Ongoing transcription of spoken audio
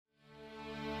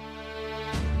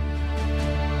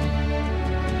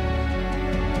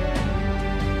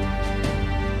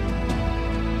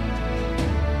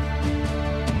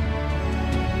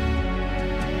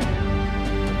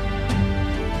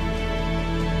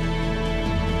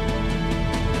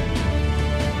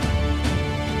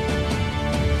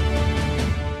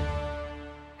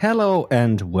Hello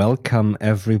and welcome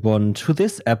everyone to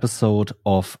this episode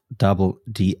of Double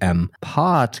DM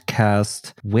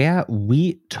Podcast, where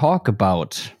we talk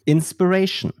about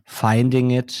inspiration,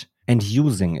 finding it and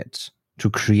using it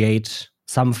to create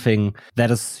something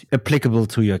that is applicable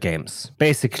to your games.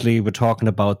 Basically, we're talking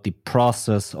about the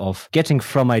process of getting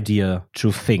from idea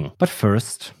to thing. But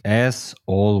first, as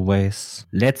always,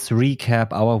 let's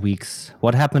recap our weeks.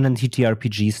 What happened in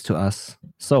TTRPGs to us?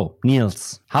 So,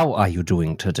 Niels, how are you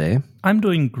doing today? I'm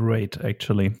doing great,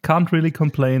 actually. Can't really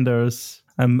complain.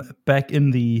 I'm back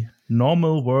in the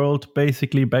normal world,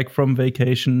 basically back from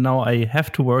vacation. Now I have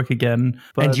to work again.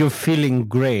 And you're feeling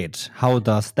great. How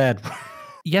does that work?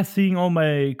 Yes, seeing all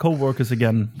my co-workers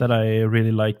again that I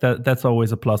really like, that's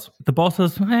always a plus. The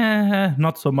bosses,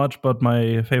 not so much, but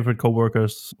my favorite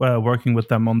co-workers, working with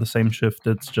them on the same shift,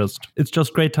 it's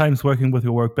just great times working with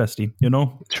your work bestie, you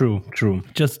know? True.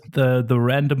 Just the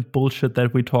random bullshit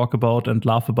that we talk about and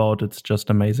laugh about, it's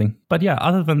just amazing. But yeah,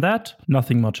 other than that,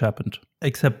 nothing much happened.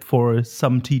 Except for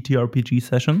some TTRPG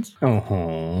sessions.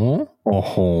 A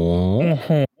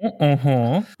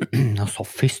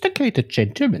sophisticated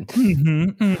gentleman.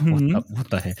 What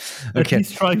the hell? Okay.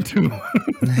 He's trying to.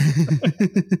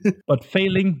 But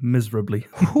failing miserably.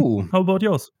 How about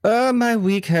yours? My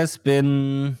week has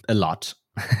been a lot.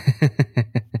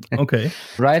 Okay.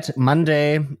 Right,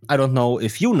 Monday, I don't know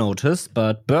if you noticed,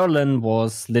 but Berlin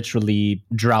was literally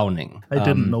drowning. I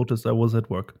didn't notice. I was at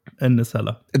work in the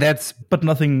cellar. But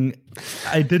nothing,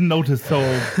 I didn't notice, so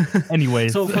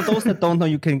anyways. So for those that don't know,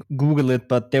 you can Google it,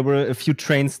 but there were a few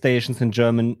train stations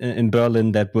in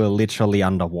Berlin that were literally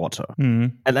underwater.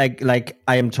 Mm-hmm. And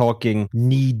I am talking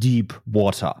knee-deep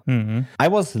water. Mm-hmm. I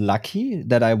was lucky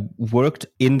that I worked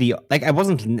I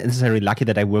wasn't necessarily lucky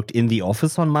that I worked in the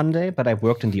office on Monday, but I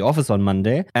worked in the office on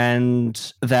Monday,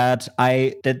 and that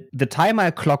the time I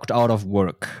clocked out of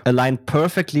work aligned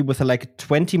perfectly with a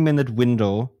 20-minute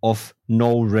window of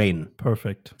no rain.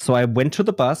 Perfect. So I went to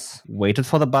the bus, waited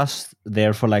for the bus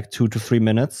there for 2 to 3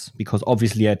 minutes, because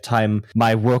obviously I time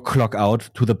my work clock out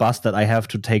to the bus that I have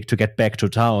to take to get back to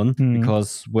town,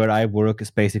 because where I work is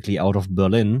basically out of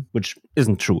Berlin, which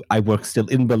isn't true. I work still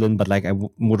in Berlin, but I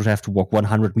would have to walk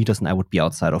 100 meters and I would be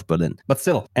outside of Berlin. But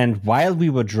still. And while we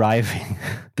were driving,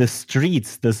 the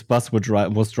streets this bus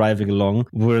was driving along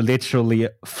were literally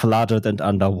flooded and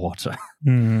underwater.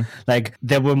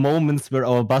 There were moments where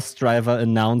our bus driver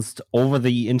announced over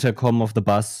the intercom of the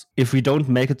bus, if we don't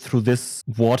make it through this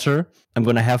water, I'm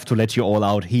going to have to let you all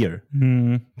out here.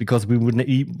 Because we would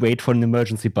wait for an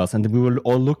emergency bus. And we were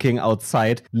all looking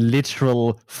outside,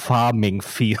 literal farming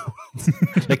fields.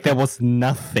 There was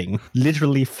nothing.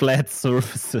 Literally flat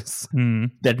surfaces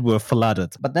that were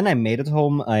flooded. But then I made it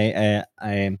home.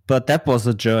 But that was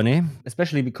a journey,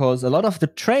 especially because a lot of the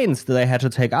trains that I had to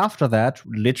take after that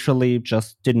literally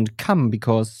just didn't come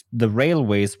because the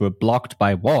railways were blocked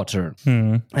by water.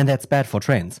 And that's bad for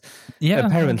trains. Yeah.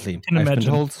 Apparently. I've been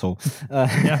told so.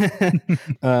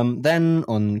 Then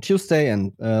on Tuesday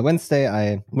and Wednesday,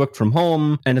 I worked from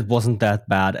home, and it wasn't that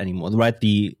bad anymore. Right,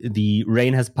 the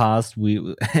rain has passed.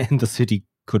 We and the city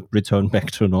could return back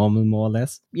to normal, more or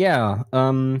less. Yeah,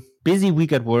 busy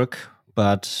week at work,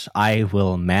 but I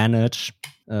will manage.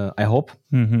 I hope.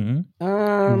 I'm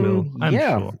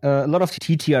sure. A lot of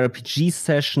TTRPG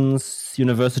sessions,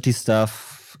 university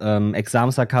stuff.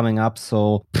 Exams are coming up,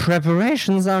 so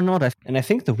preparations are not. And I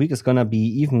think the week is gonna be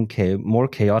even more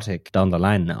chaotic down the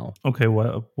line now. Okay,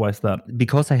 why is that?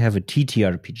 Because I have a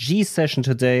TTRPG session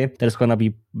today that is gonna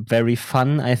be very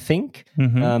fun, I think.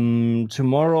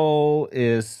 Tomorrow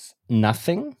is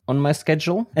nothing on my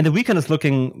schedule, and the weekend is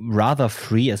looking rather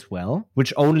free as well,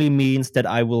 which only means that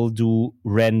I will do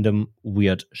random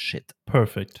weird shit.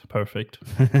 Perfect.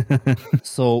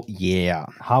 So yeah,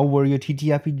 how were your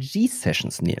TTRPG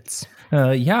sessions, Niels?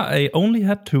 I only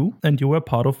had 2, and you were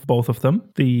part of both of them.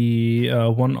 The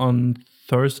one on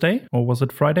Thursday, or was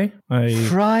it Friday?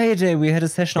 Friday. We had a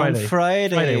session on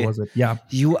Friday. Friday was it? Yeah.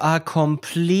 You are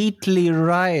completely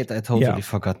right. I totally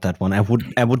forgot that one. I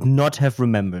would not have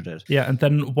remembered it. Yeah, and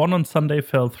then one on Sunday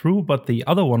fell through, but the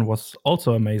other one was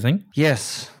also amazing.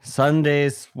 Yes,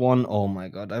 Sunday's one. Oh my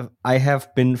God, I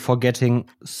have been forgetting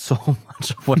so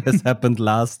much of what has happened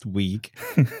last week.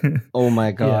 Oh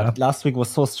my God, Last week was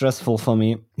so stressful for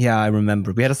me. Yeah, I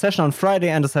remember. We had a session on Friday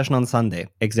and a session on Sunday.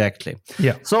 Exactly.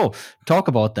 Yeah. So talk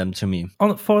about them to me.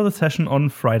 For the session on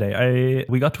Friday,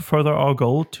 we got to further our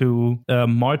goal to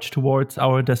march towards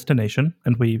our destination,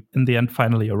 and we, in the end,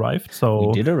 finally arrived. So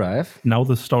we did arrive. Now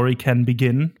the story can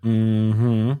begin.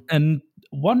 Mm-hmm. And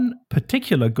one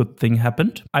particular good thing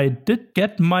happened. I did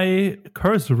get my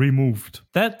curse removed.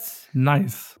 That's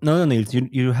nice. No, Niels,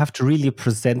 you have to really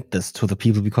present this to the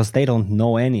people because they don't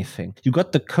know anything. You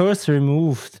got the curse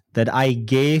removed that I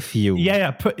gave you.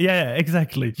 Yeah,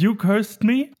 exactly. You cursed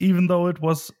me, even though it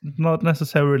was not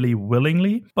necessarily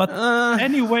willingly. But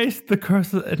anyways, the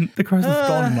curse is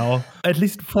gone now. At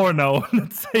least for now.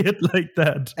 Let's say it like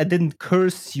that. I didn't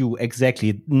curse you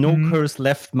exactly. No curse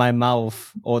left my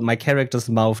mouth or my character's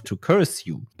mouth to curse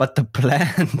you. But the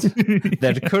plant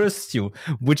that cursed you,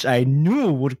 which I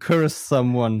knew would curse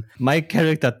someone, my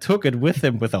character took it with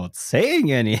him without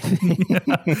saying anything.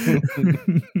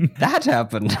 That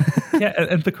happened. Yeah,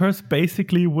 and the curse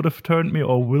basically would have turned me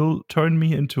or will turn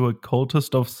me into a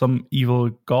cultist of some evil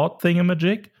god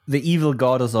thingamajig. The evil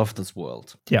goddess of this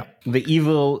world. Yeah.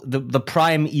 The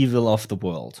prime evil of the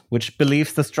world, which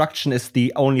believes destruction is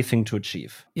the only thing to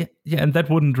achieve. Yeah, and that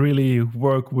wouldn't really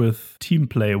work with team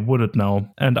play, would it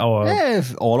now? And our...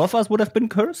 If all of us would have been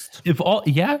cursed.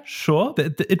 Yeah, sure.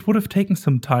 It would have taken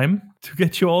some time to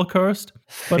get you all cursed.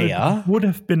 But Fair. It would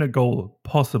have been a goal,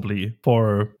 possibly,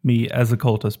 for me as a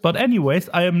cultist. But anyways,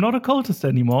 I am not a cultist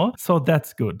anymore, so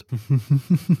that's good.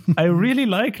 I really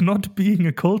like not being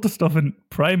a cultist of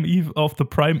the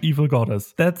prime evil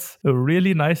goddess. That's a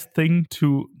really nice thing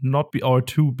to not be, or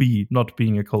to be not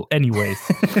being a cult. Anyways.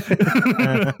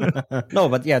 No,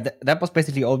 but yeah, that was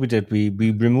basically all we did. We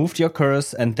removed your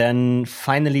curse and then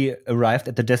finally arrived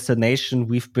at the destination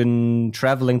we've been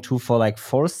traveling to for like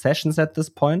 4 sessions at this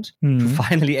point to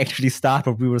finally actually start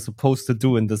what we were supposed to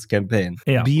do in this campaign.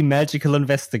 Yeah. Be magical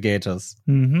investigators.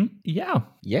 Yeah.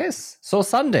 Yes. So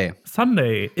Sunday,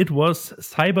 it was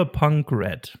Cyberpunk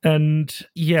Red. And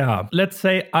yeah, let's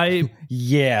say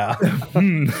Yeah.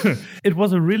 It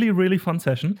was a really, really fun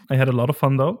session. I had a lot of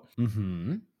fun though.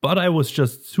 But I was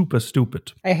just super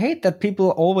stupid. I hate that people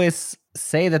always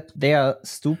say that they are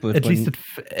stupid. At least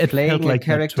it playing felt like a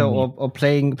character or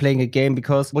playing a game,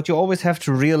 because what you always have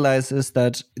to realize is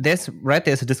that there's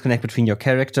a disconnect between your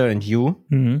character and you,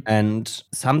 and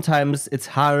sometimes it's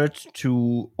hard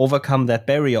to overcome that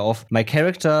barrier of my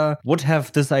character would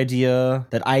have this idea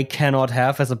that I cannot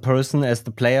have as a person, as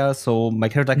the player, so my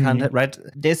character can't, right?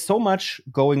 There's so much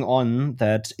going on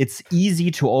that it's easy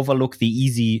to overlook the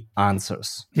easy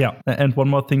answers. Yeah, and one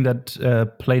more thing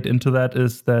that played into that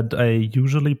is that I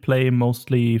usually play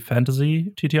mostly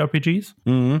fantasy TTRPGs.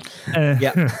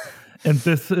 Yeah. And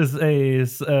this is a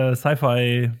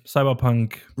sci-fi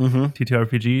cyberpunk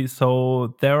TTRPG,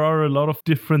 so there are a lot of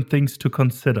different things to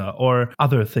consider, or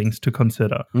other things to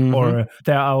consider, or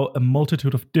there are a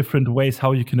multitude of different ways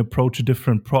how you can approach a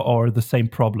different or the same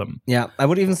problem. Yeah, I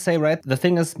would even say, right, the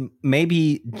thing is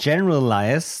maybe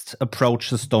generalized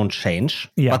approaches don't change,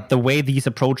 but the way these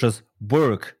approaches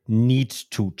work need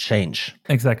to change.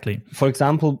 Exactly. For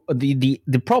example,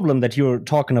 the problem that you're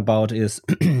talking about is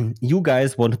you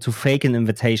guys wanted to fake an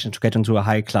invitation to get into a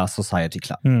high-class society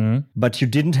club, but you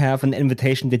didn't have an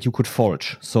invitation that you could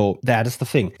forge. So that is the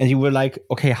thing. And you were like,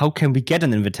 okay, how can we get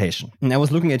an invitation? And I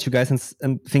was looking at you guys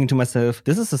and thinking to myself,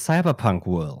 this is a cyberpunk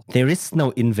world. There is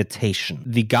no invitation.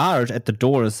 The guard at the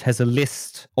doors has a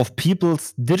list of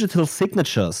people's digital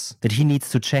signatures that he needs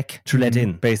to check to let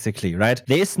in, basically, right?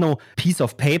 There is no piece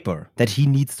of paper that he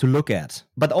needs to look at.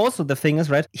 But also the thing is,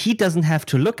 right, he doesn't have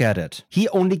to look at it. He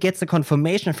only gets a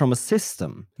confirmation from a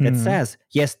system that says,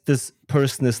 yes, this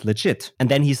person is legit. And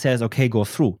then he says, okay, go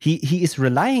through. He is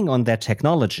relying on that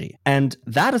technology. And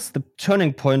that is the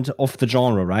turning point of the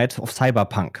genre, right? Of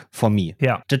cyberpunk for me.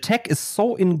 Yeah. The tech is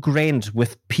so ingrained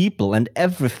with people and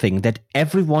everything that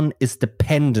everyone is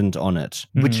dependent on it,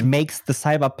 which makes the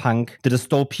cyberpunk the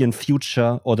dystopian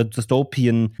future or the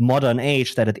dystopian modern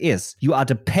age that it is. You are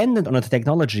dependent on a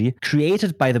technology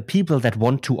created by the people that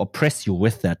want to oppress you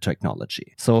with that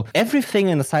technology. So everything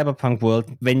in the cyberpunk world,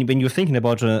 when you're thinking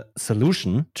about a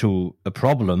solution to a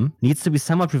problem, needs to be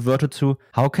somewhat reverted to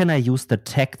how can I use the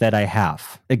tech that I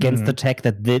have against the tech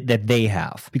that they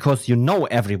have? Because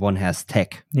everyone has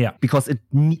tech. Yeah. Because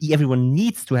everyone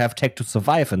needs to have tech to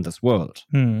survive in this world.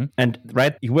 And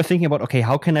right, you were thinking about, okay,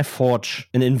 how can I forge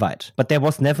an invite? But there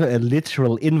was never a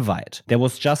literal invite. There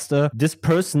was just this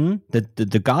person,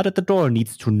 the guard at the door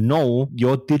needs to know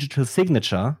your digital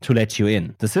signature to let you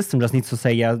in. The system just needs to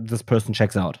say, yeah, this person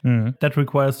checks out. That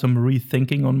requires some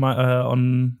rethinking on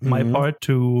my part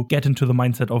to get into the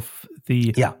mindset of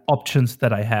the options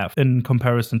that I have in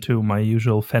comparison to my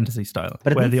usual fantasy style,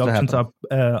 but where the options are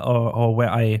or where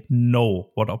I know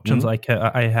what options I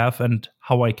have and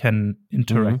how I can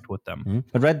interact with them.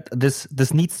 But right,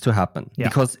 this needs to happen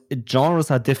because genres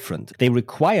are different. They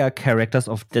require characters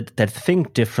that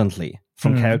think differently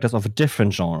from characters of a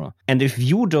different genre. And if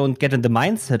you don't get in the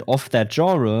mindset of that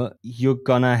genre, you're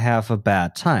gonna have a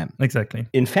bad time. Exactly.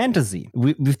 In fantasy,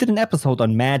 we've did an episode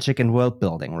on magic and world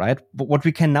building, right? But what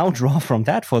we can now draw from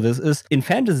that for this is in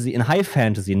fantasy, in high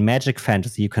fantasy, in magic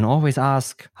fantasy, you can always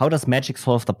ask, how does magic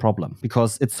solve the problem?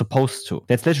 Because it's supposed to.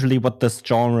 That's literally what this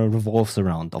genre revolves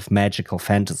around, of magical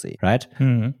fantasy, right?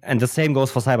 And the same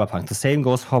goes for cyberpunk. The same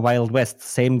goes for Wild West. The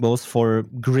same goes for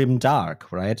grim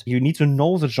dark, right? You need to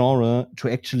know the genre to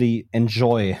actually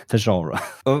enjoy the genre.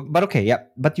 But okay, yeah.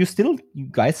 But you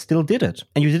guys still did it.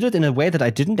 And you did it in a way that I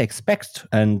didn't expect,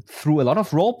 and through a lot of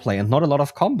roleplay and not a lot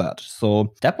of combat.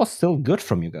 So that was still good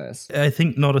from you guys. I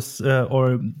think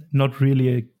not really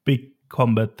a big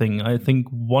combat thing. I think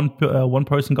one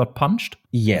person got punched,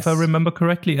 yes, if I remember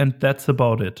correctly, and that's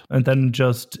about it. And then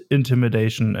just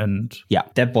intimidation and... Yeah,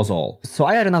 that was all. So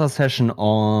I had another session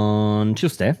on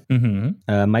Tuesday,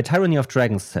 my Tyranny of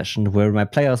Dragons session, where my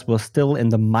players were still in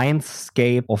the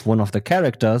mindscape of one of the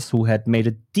characters who had made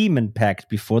a demon pact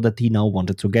before that he now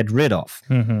wanted to get rid of.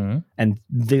 And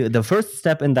the first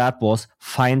step in that was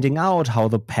finding out how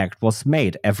the pact was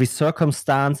made. Every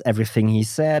circumstance, everything he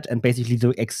said, and basically the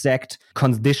exact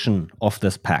condition of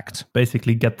this pact.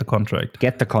 Basically get the contract.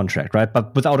 Get the contract, right?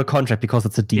 But without a contract, because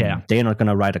it's a demon. Yeah. They're not going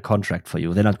to write a contract for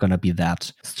you. They're not going to be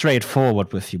that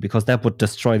straightforward with you, because that would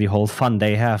destroy the whole fun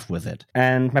they have with it.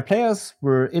 And my players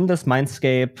were in this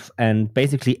mindscape and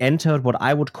basically entered what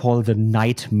I would call the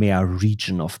nightmare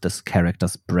region of this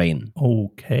character's brain.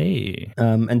 Okay.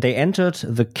 And they entered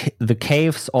the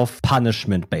caves of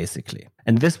punishment, basically.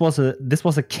 And this was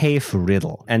a cave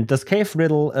riddle. And this cave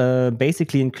riddle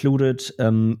basically included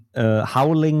a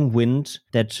howling wind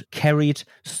that carried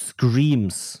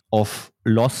screams of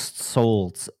lost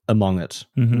souls among it.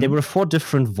 There were 4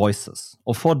 different voices,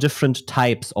 or 4 different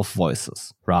types of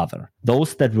voices, rather.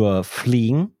 Those that were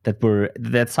fleeing,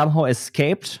 that somehow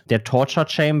escaped their torture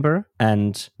chamber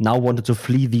and now wanted to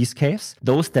flee these caves.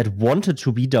 Those that wanted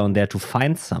to be down there to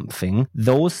find something.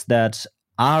 Those that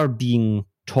are being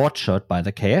tortured by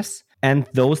the caves, and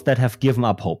those that have given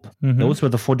up hope. Those were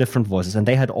the 4 different voices, and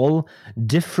they had all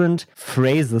different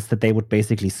phrases that they would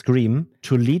basically scream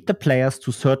to lead the players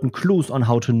to certain clues on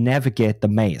how to navigate the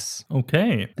maze.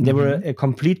 Okay. And there were a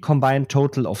complete combined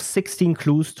total of 16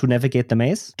 clues to navigate the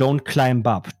maze. Don't climb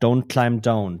up, don't climb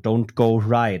down, don't go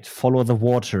right, follow the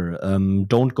water,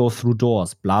 don't go through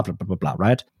doors, blah, blah, blah, blah, blah,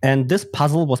 right? And this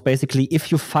puzzle was basically,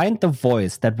 if you find the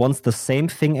voice that wants the same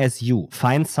thing as you,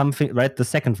 find something, right? The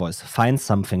second voice, find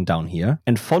something down here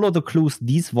and follow the clues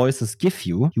these voices give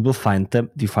you, you will find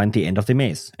the end of the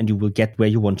maze and you will get where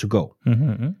you want to go.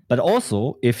 But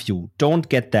also, if you don't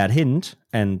get that hint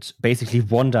and basically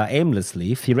wander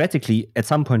aimlessly, theoretically, at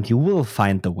some point you will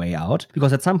find the way out,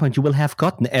 because at some point you will have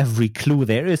gotten every clue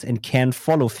there is and can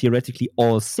follow theoretically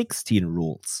all 16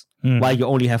 rules. While you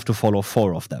only have to follow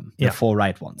 4 of them, the 4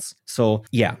 right ones. So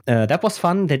yeah, that was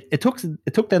fun. It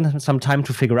took them some time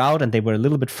to figure out, and they were a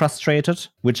little bit frustrated,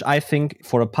 which I think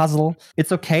for a puzzle,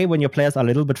 it's okay when your players are a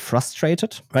little bit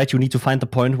frustrated, right? You need to find the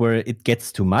point where it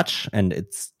gets too much and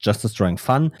it's just destroying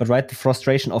fun. But right, the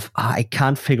frustration of, I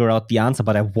can't figure out the answer,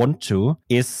 but I want to,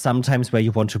 is sometimes where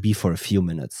you want to be for a few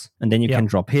minutes. And then you can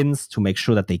drop hints to make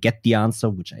sure that they get the answer,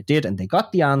 which I did, and they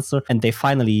got the answer, and they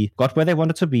finally got where they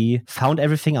wanted to be, found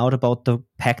everything out about the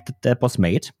pact that was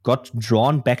made, got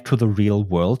drawn back to the real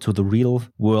world, to the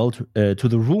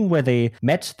room where they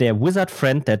met their wizard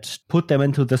friend that put them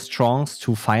into the Strongs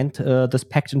to find this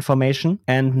pact information,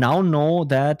 and now know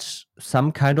that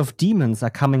some kind of demons are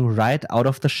coming right out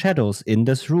of the shadows in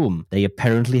this room. They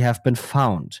apparently have been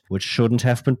found, which shouldn't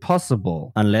have been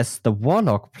possible unless the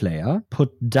warlock player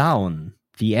put down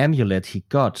the amulet he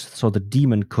got so the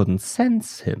demon couldn't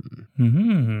sense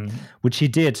him. Which he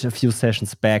did a few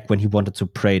sessions back when he wanted to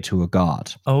pray to a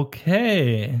god.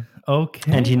 Okay.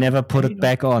 And he never put it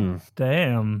back on.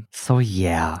 Damn. So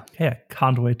yeah. Yeah,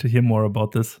 can't wait to hear more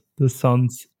about this. This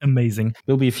sounds amazing.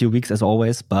 Will be a few weeks as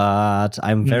always, but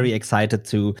I'm very excited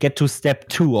to get to step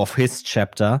 2 of his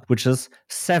chapter, which is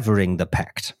severing the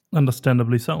pact.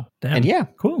 Understandably so. Damn. And yeah.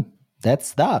 Cool.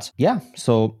 That's that. Yeah,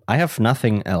 so I have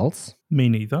nothing else. Me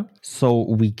neither. So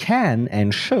we can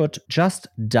and should just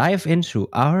dive into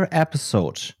our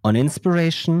episode on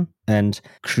inspiration and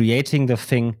creating the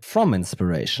thing from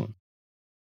inspiration.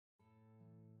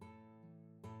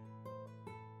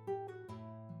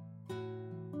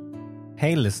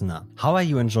 Hey listener, how are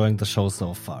you enjoying the show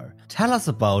so far? Tell us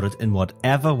about it in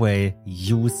whatever way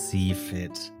you see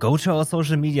fit. Go to our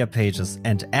social media pages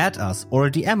and add us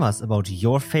or DM us about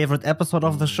your favorite episode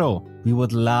of the show. We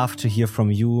would love to hear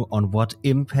from you on what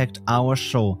impact our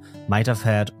show might have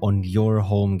had on your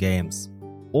home games.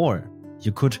 Or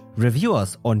you could review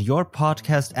us on your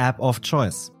podcast app of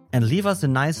choice and leave us a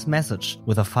nice message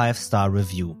with a 5-star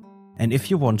review. And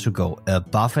if you want to go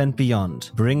above and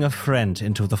beyond, bring a friend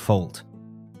into the fold.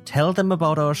 Tell them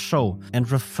about our show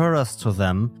and refer us to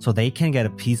them so they can get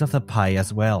a piece of the pie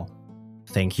as well.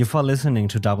 Thank you for listening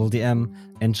to Double DM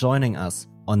and joining us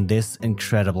on this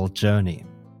incredible journey.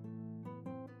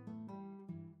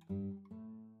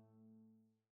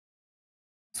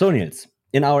 So Niels,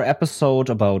 in our episode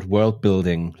about world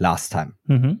building last time,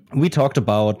 we talked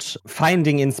about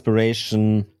finding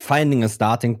inspiration, finding a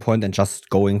starting point, and just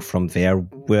going from there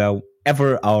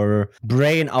wherever our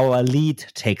brain, our lead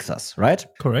takes us, right?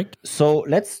 Correct. So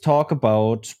let's talk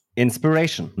about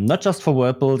inspiration, not just for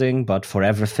world building, but for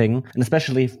everything. And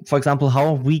especially, for example,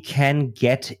 how we can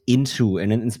get into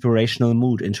an inspirational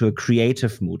mood, into a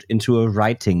creative mood, into a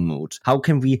writing mood. How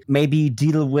can we maybe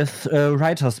deal with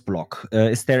writer's block?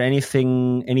 Is there any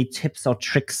tips or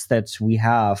tricks that we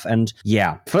have? And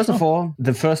yeah, first of all,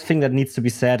 the first thing that needs to be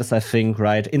said is, I think,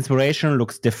 right, inspiration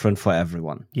looks different for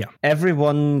everyone. Yeah.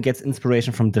 Everyone gets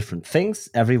inspiration from different things.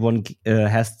 Everyone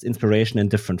has inspiration in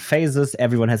different phases.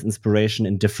 Everyone has inspiration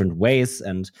in different ways,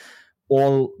 and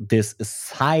all this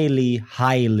is highly,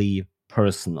 highly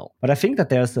personal. But I think that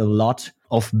there's a lot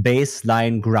of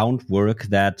baseline groundwork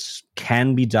that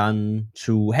can be done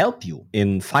to help you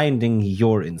in finding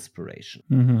your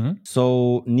inspiration.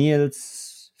 So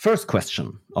Niels, first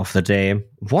question of the day: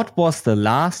 what was the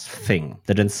last thing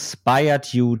that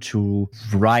inspired you to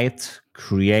write,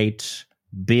 create,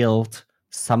 build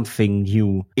something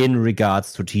new in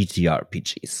regards to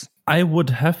TTRPGs? I would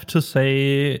have to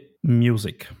say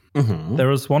music.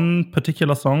 There is one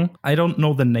particular song. I don't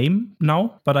know the name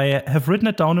now, but I have written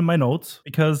it down in my notes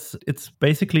because it's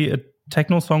basically a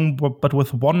techno song, but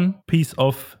with one piece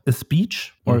of a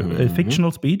speech or a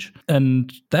fictional speech.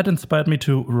 And that inspired me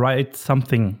to write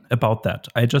something about that.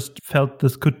 I just felt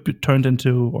this could be turned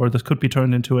into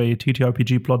a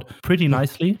TTRPG plot pretty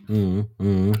nicely.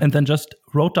 And then just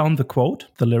wrote down the quote,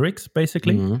 the lyrics,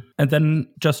 basically, and then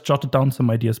just jotted down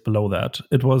some ideas below that.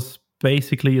 It was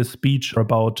basically a speech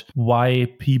about why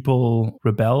people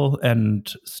rebel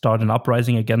and start an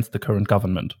uprising against the current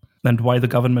government, and why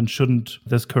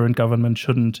this current government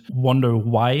shouldn't wonder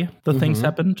why the things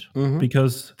happened,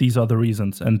 because these are the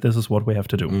reasons, and this is what we have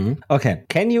to do. Okay.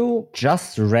 Can you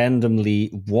just randomly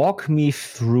walk me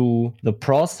through the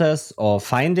process of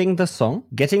finding the song,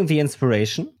 getting the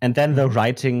inspiration, and then the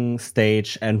writing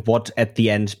stage, and what at the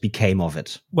end became of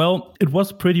it? Well, it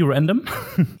was pretty random.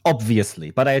 Obviously,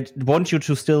 but I want you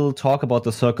to still talk about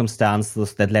the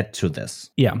circumstances that led to this.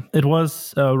 Yeah, it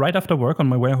was right after work on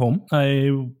my way home.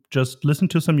 I just listened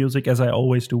to some music, as I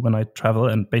always do when I travel,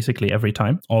 and basically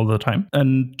all the time.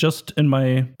 And just in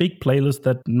my big playlist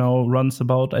that now runs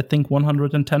about, I think,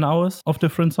 110 hours of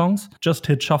different songs, just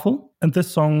hit shuffle, and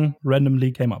this song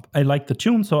randomly came up. I liked the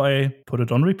tune, so I put it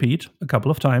on repeat a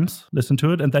couple of times, listened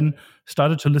to it, and then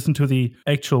started to listen to the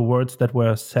actual words that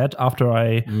were said after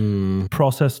I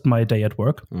processed my day at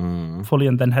work fully,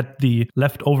 and then had the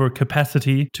leftover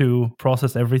capacity to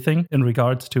process everything in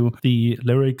regards to the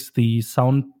lyrics, the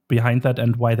sound behind that,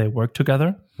 and why they work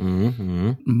together.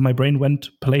 My brain went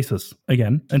places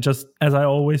again, and just, as I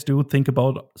always do, think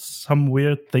about some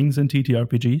weird things in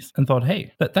TTRPGs, and thought,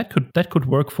 hey, that could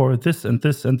work for this and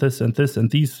this and this and this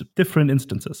and these different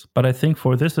instances. But I think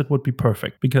for this it would be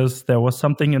perfect, because there was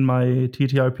something in my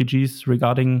TTRPGs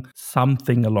regarding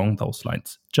something along those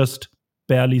lines. Just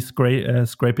barely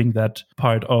scraping that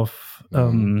part of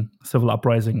civil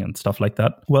uprising and stuff like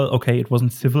that. Well, okay, it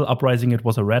wasn't civil uprising, it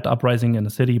was a red uprising in a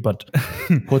city, but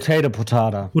Potato.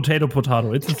 Potato.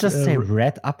 Did you just say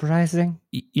red uprising?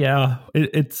 Yeah,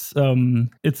 it's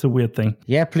a weird thing.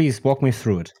 Yeah, please walk me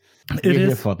through it. We're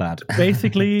here for that.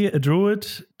 Basically, a druid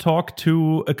talked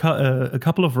to a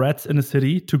couple of rats in a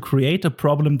city to create a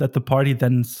problem that the party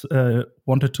then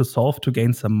wanted to solve to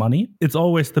gain some money. It's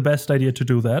always the best idea to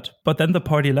do that. But then the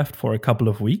party left for a couple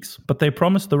of weeks, but they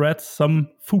promised the rats some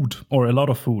food, or a lot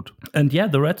of food. And yeah,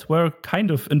 the rats were kind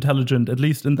of intelligent, at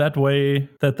least in that way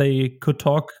that they could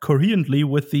talk coherently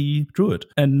with the druid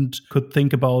and could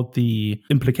think about the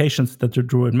implications that the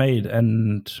druid made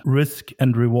and risk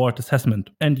and reward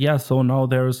assessment. And yeah, so now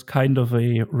there's kind of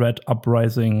a red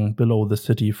uprising below the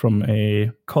city from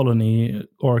a colony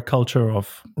or culture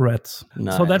of rats.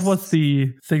 Nice. So that was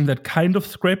the thing that kind of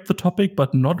scraped the topic,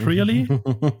 but not really.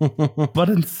 But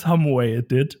in some way it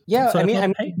did. Yeah, so I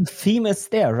mean, the theme is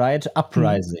there, right?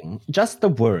 Uprising. Just the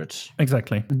word.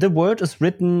 Exactly. The word is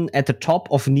written at the top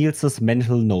of Niels's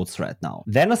mental notes right now.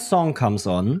 Then a song comes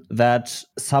on that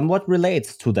somewhat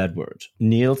relates to that word.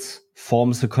 Niels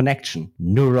forms a connection.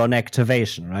 Neuron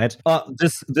activation, right?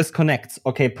 This connects.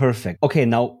 Okay, perfect. Okay,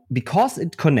 now because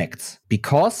it connects,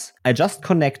 because I just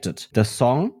connected the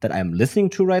song that I'm listening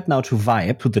to right now to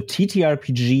Vibe to the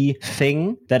TTRPG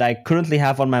thing that I currently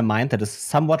have on my mind that is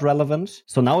somewhat relevant.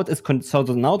 So now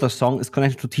now the song is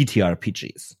connected to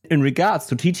TTRPGs. In regards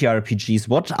to TTRPGs,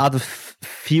 what are the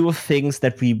few things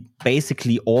that we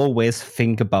basically always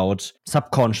think about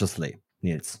subconsciously,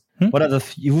 Niels? What are the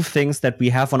few things that we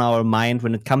have on our mind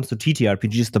when it comes to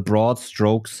TTRPGs, the broad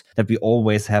strokes that we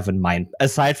always have in mind?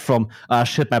 Aside from,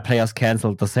 shit, my players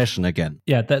canceled the session again.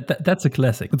 Yeah, that's a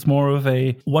classic. It's more of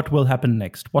a, what will happen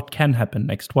next? What can happen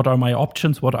next? What are my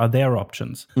options? What are their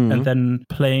options? And then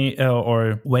playing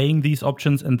or weighing these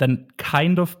options and then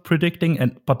kind of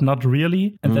predicting, but not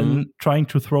really. And then trying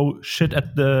to throw shit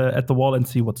at the wall and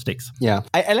see what sticks. Yeah.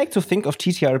 I like to think of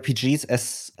TTRPGs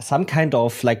as some kind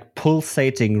of like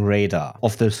pulsating radar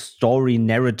of the story,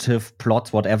 narrative, plot,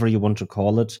 whatever you want to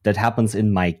call it, that happens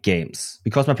in my games.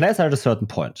 Because my players are at a certain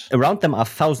point. Around them are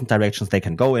 1,000 directions they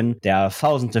can go in. There are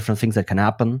 1,000 different things that can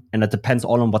happen. And it depends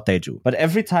all on what they do. But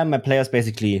every time my players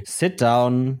basically sit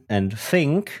down and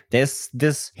think, there's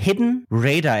this hidden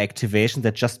radar activation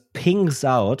that just pings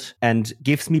out and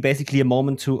gives me basically a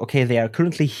moment to, okay, they are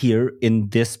currently here in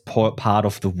this part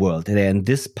of the world. They're in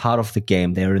this part of the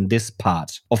game. They're in this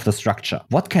part of the structure.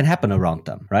 What can happen around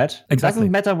them, right? Exactly. It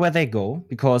doesn't matter where they go,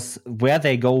 because where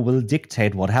they go will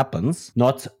dictate what happens.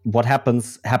 Not what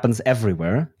happens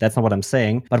everywhere. That's not what I'm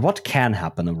saying. But what can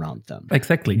happen around them.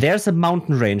 Exactly. There's a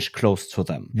mountain range close to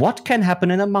them. What can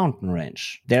happen in a mountain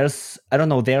range? There's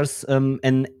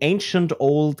an ancient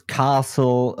old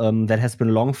castle that has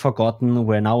been long forgotten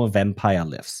where now a vampire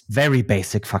lives. Very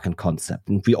basic fucking concept.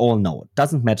 And we all know it.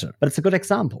 Doesn't matter. But it's a good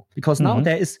example. Because now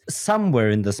there is somewhere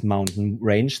in this mountain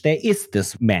range, there is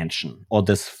this mansion or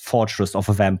this fortress of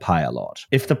a vampire lord.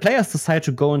 If the players decide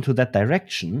to go into that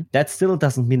direction, that still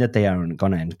doesn't mean that they are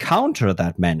going to encounter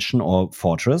that mansion or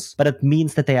fortress, but it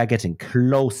means that they are getting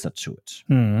closer to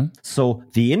it. So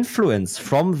the influence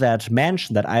from that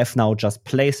mansion that I've now just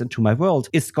placed into my world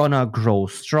is gonna grow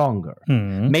stronger.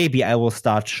 Maybe I will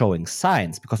start showing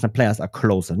signs because my players are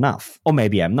close enough, or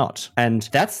maybe I'm not. And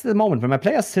that's the moment when my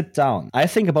players sit down, I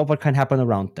think about what can happen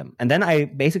around them. And then I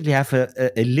basically have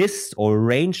a list or a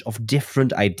range of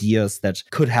different ideas that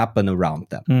could happen around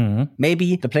them.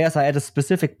 Maybe the players are at a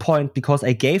specific point because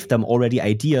I gave them already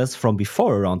ideas from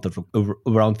before around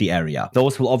the area.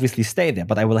 Those will obviously stay there,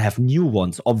 but I will have new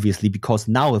ones, obviously, because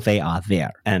now they are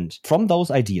there. And from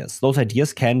those ideas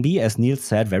can be, as Niels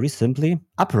said very simply,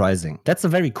 uprising. That's a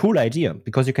very cool idea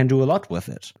because you can do a lot with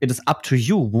it. It is up to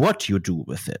you what you do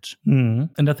with it.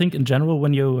 And I think in general,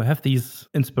 when you have these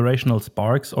inspirational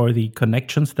sparks or the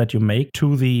connections that you make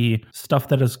to the stuff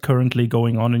that is currently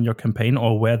going on in your campaign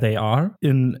or where they are,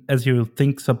 as you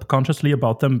think subconsciously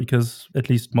about them, because at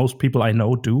least most people I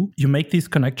know do, you make these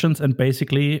connections and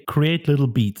basically create little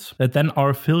beats that then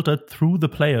are filtered through the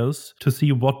players to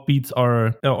see what beats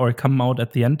are or come out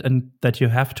at the end and that you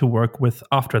have to work with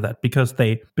after that because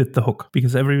they bit the hook.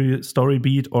 Because every story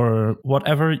beat or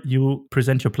whatever you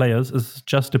present your players is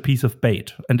just a piece of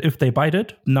bait. And if they bite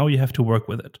it, now you have to work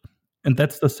with it. And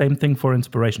that's the same thing for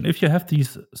inspiration. If you have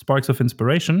these sparks of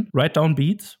inspiration, write down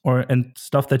beats and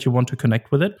stuff that you want to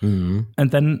connect with it, and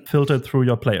then filter it through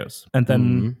your players, and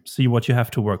then see what you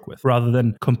have to work with, rather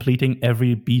than completing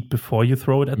every beat before you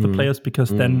throw it at the players,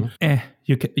 because then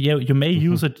you may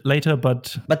use it later,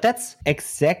 but that's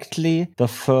exactly the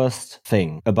first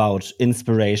thing about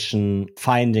inspiration,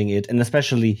 finding it, and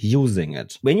especially using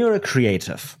it. When you're a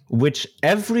creative, which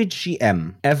every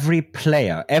GM, every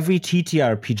player, every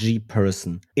TTRPG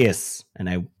person is, and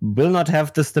I will not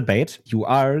have this debate, you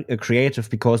are a creative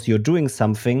because you're doing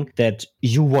something that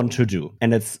you want to do.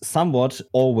 And it's somewhat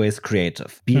always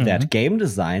creative. Be that game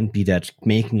design, be that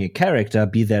making a character,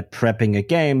 be that prepping a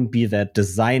game, be that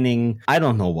designing, I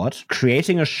don't know what,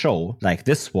 creating a show like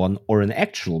this one or an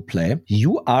actual play,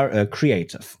 you are a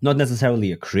creative, not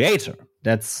necessarily a creator.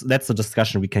 That's a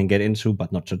discussion we can get into,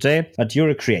 but not today. But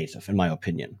you're a creative, in my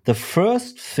opinion. The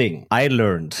first thing I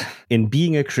learned in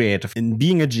being a creative, in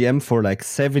being a GM for like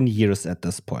 7 years at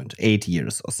this point, 8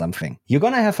 years or something, you're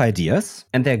gonna have ideas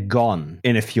and they're gone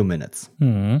in a few minutes.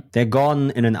 They're gone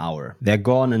in an hour. They're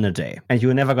gone in a day. And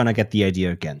you're never gonna get the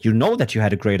idea again. You know that you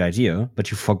had a great idea,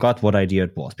 but you forgot what idea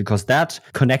it was because that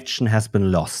connection has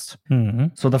been lost.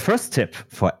 So the first tip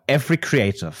for every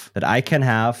creative that I can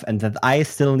have and that I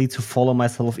still need to follow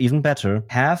myself even better,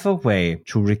 have a way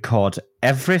to record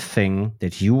everything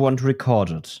that you want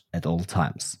recorded at all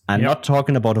times. I'm not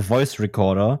talking about a voice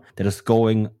recorder that is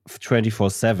going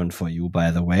 24/7 for you,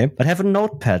 by the way, but have a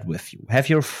notepad with you. Have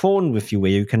your phone with you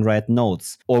where you can write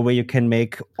notes or where you can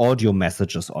make audio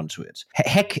messages onto it.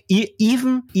 Heck,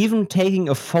 even taking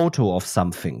a photo of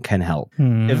something can help.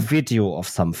 A video of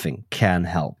something can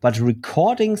help. But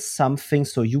recording something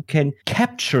so you can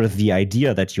capture the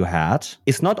idea that you had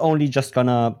is not only just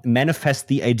gonna manifest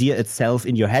the idea itself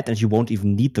in your head and you won't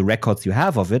even need the records you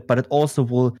have of it, but it also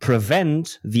will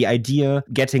prevent the idea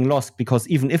getting lost, because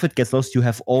even if it gets lost, you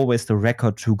have always the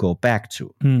record to go back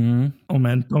to. Oh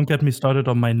man, don't get me started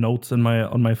on my notes on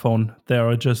my phone. There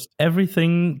are just a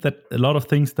lot of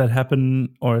things that happen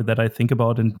or that I think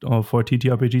about for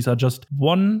TTRPGs are just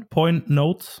 1-point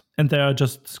notes. And they are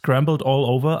just scrambled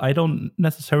all over. I don't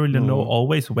necessarily know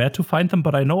always where to find them,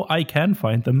 but I know I can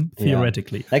find them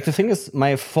theoretically. Yeah. Like the thing is,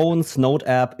 my phone's note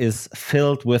app is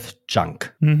filled with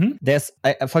junk.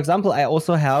 For example, I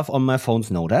also have on my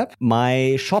phone's note app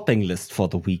my shopping list for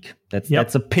the week.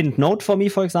 That's a pinned note for me,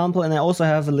 for example. And I also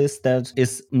have a list that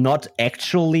is not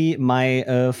actually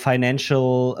my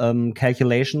financial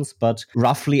calculations, but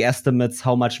roughly estimates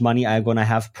how much money I'm going to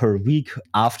have per week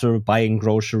after buying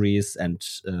groceries and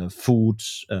food,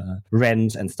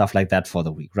 rent and stuff like that for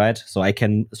the week, right? So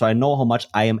I know how much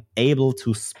I am able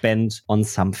to spend on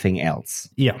something else.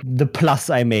 Yeah. The plus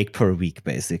I make per week,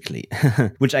 basically,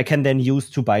 which I can then use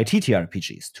to buy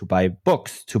TTRPGs, to buy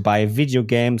books, to buy video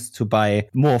games, to buy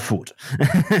more food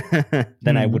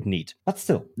than I would need. But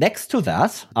still, next to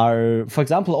that are, for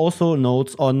example, also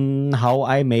notes on how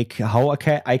I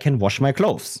can wash my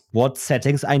clothes, what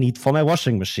settings I need for my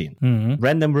washing machine,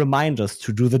 random reminders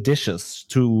to do the dishes,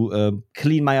 to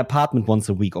clean my apartment once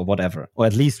a week or whatever, or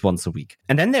at least once a week.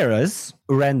 And then there is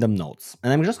random notes.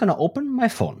 And I'm just going to open my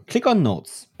phone, click on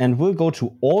notes, and we'll go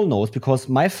to all notes because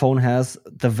my phone has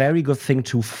the very good thing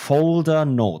to folder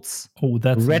notes. Oh,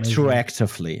 that's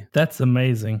retroactively. Amazing. That's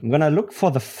amazing. I'm going to look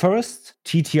for the first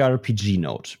TTRPG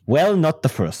note. Well, not the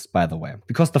first, by the way,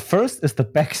 because the first is the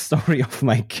backstory of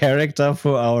my character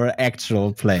for our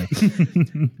actual play.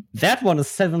 That one is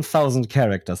 7,000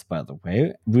 characters, by the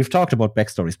way. We've talked about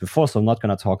backstories before, so I'm not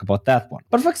going to talk about that one.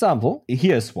 But for example,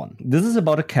 here's one. This is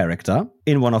about a character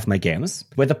in one of my games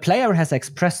where the player has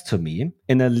expressed to me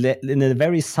in a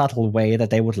very subtle way that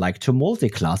they would like to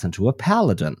multi-class into a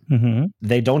paladin.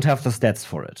 They don't have the stats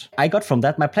for it. I got from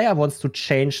that, my player wants to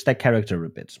change their character a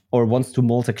bit or wants to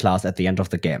multi-class at the end of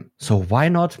the game. So why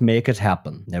not make it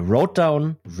happen? They wrote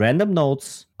down random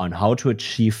notes on how to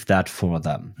achieve that for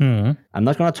them. I'm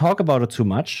not going to talk about it too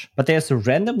much, but there's a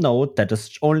random note that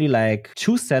is only like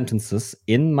 2 sentences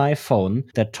in my phone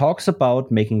that talks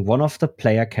about making one of the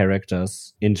player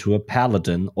characters into a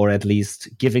paladin, or at least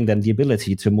giving them the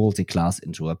ability to multi-class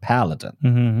into a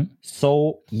paladin.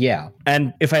 So yeah.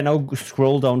 And if I now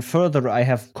scroll down further, I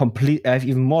have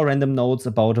even more random notes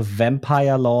about a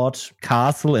vampire lord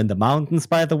castle in the mountains,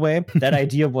 by the way. That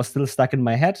idea was still stuck in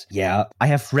my head. Yeah. I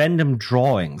have random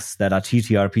drawings that are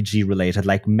TTRPG related,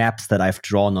 like maps that I've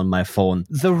drawn on my phone.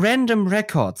 The random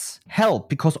records help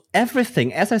because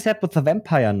everything, as I said with the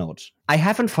vampire note, I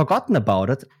haven't forgotten about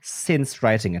it since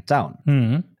writing it down.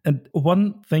 And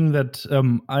one thing that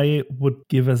I would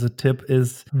give as a tip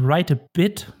is write a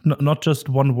bit, not just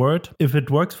one word. If it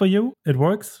works for you, it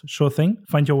works. Sure thing.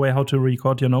 Find your way how to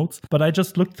record your notes. But I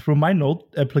just looked through my note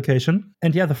application.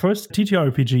 And yeah, the first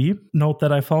TTRPG note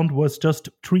that I found was just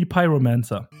Tree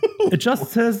Pyromancer. It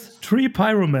just says Tree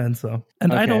Pyromancer.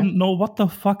 And okay. I don't know what the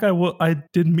fuck I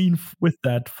did mean with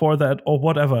that, for that, or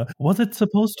whatever. Was it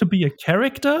supposed to be a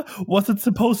character? Was it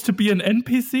supposed to be an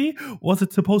NPC? Was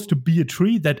it supposed to be a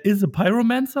tree that is a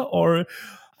pyromancer? Or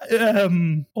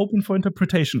open for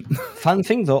interpretation? Fun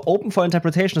thing though, open for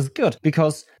interpretation is good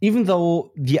because even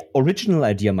though the original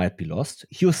idea might be lost,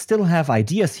 you still have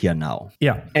ideas here now.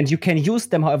 Yeah. And you can use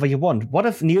them however you want. What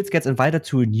if Niels gets invited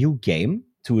to a new game?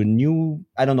 To a new,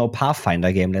 I don't know,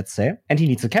 Pathfinder game, let's say, and he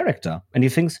needs a character. And he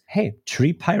thinks, hey,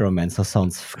 Tree Pyromancer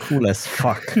sounds cool as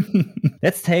fuck.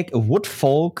 Let's take a wood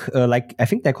folk, like I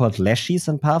think they're called Leshies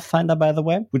in Pathfinder, by the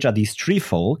way, which are these tree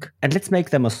folk, and let's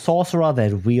make them a sorcerer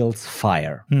that wields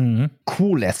fire.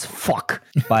 Cool as fuck,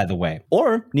 by the way.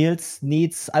 Or Niels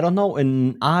needs, I don't know,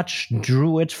 an arch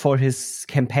druid for his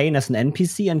campaign as an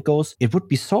NPC and goes, it would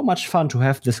be so much fun to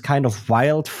have this kind of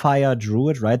wildfire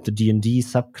druid, right? The D&D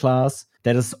subclass.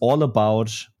 That is all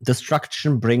about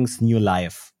destruction brings new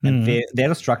life. And their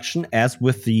destruction, as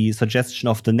with the suggestion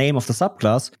of the name of the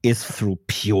subclass, is through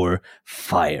pure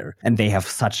fire. And they have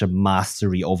such a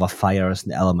mastery over fire as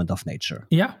an element of nature.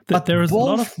 Yeah, but there is a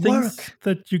lot of things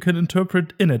that you can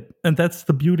interpret in it. And that's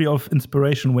the beauty of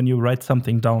inspiration when you write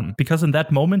something down. Because in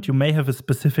that moment, you may have a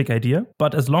specific idea,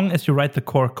 but as long as you write the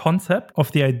core concept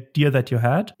of the idea that you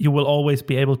had, you will always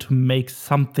be able to make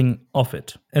something of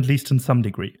it, at least in some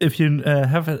degree. If you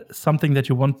have something that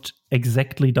you want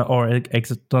exactly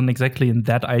done exactly in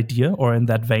that idea or in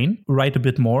that vein, write a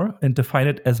bit more and define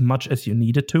it as much as you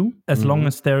need it to. As long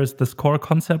as there is this core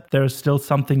concept, there is still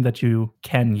something that you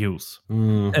can use.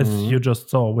 As you just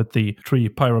saw with the tree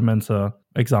pyromancer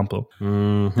example.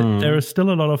 There is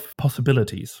still a lot of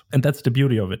possibilities, and that's the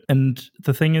beauty of it. And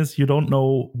the thing is, you don't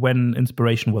know when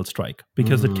inspiration will strike,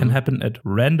 because it can happen at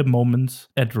random moments,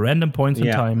 at random points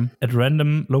in time, at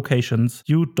random locations.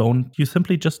 You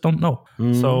simply just don't know.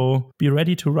 So be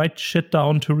ready to write shit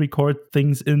down, to record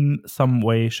things in some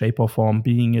way, shape, or form,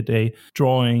 being it a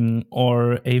drawing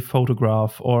or a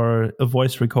photograph or a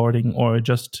voice recording or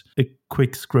just a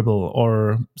quick scribble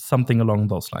or something along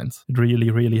those lines. It really,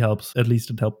 really helps. At least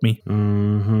it helped me.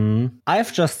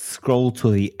 I've just scrolled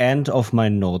to the end of my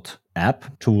note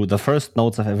app, to the first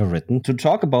notes I've ever written, to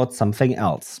talk about something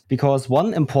else. Because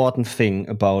one important thing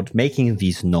about making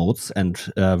these notes and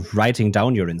writing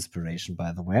down your inspiration,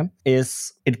 by the way,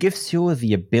 is it gives you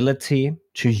the ability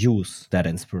to use that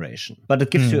inspiration. But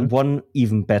it gives you one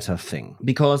even better thing.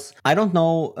 Because I don't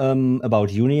know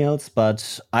about you, Niels,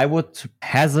 but I would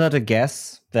hazard a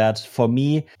guess that for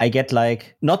me, I get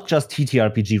like, not just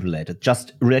TTRPG related,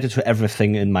 just related to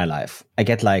everything in my life. I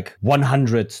get like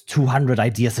 100, 200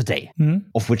 ideas a day,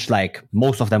 of which like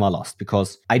most of them are lost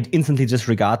because I instantly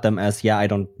disregard them as, I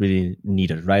don't really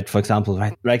need it, right? For example,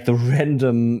 right, like the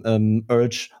random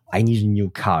urge, I need a new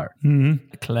car.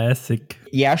 Classic.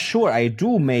 Yeah, sure, I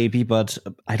do maybe, but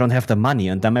I don't have the money.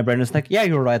 And then my brain is like, yeah,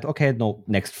 you're right. Okay, no,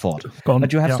 next thought.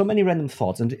 But you have so many random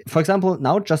thoughts. And for example,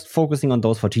 now just focusing on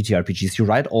those for TTRPGs, you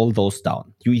write all those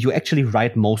down. You actually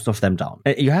write most of them down.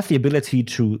 You have the ability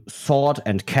to sort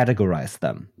and categorize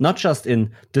them. Not just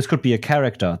in, this could be a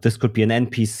character, this could be an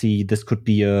NPC, this could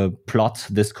be a plot,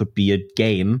 this could be a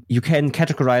game. You can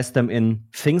categorize them in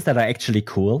things that are actually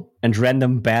cool and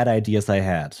random bad ideas I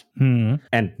had.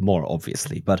 And more,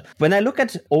 obviously. But when I look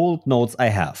at old notes I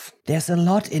have, there's a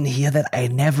lot in here that I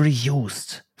never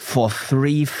used for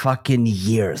 3 fucking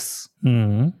years.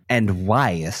 And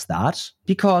why is that?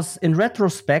 Because in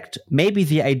retrospect, maybe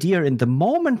the idea in the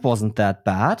moment wasn't that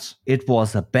bad. It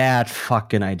was a bad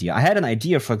fucking idea. I had an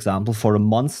idea, for example, for a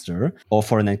monster or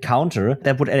for an encounter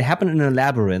that would happen in a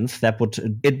labyrinth.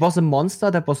 It was a monster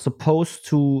that was supposed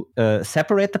to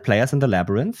separate the players in the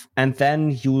labyrinth and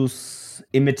then use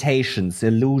imitations,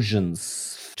 illusions,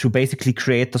 to basically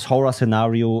create this horror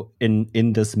scenario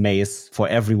in this maze for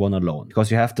everyone alone.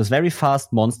 Because you have this very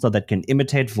fast monster that can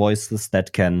imitate voices,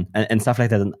 that can, and stuff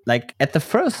like that. And like, at the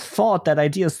first thought, that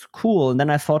idea is cool. And then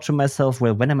I thought to myself,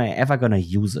 well, when am I ever going to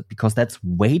use it? Because that's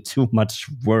way too much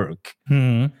work.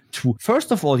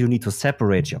 First of all, you need to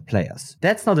separate your players.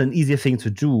 That's not an easy thing to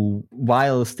do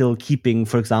while still keeping,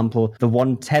 for example, the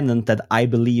one tenet that I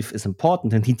believe is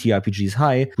important in TTRPGs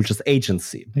high, which is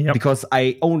agency. Because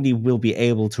I only will be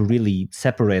able to really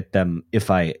separate them if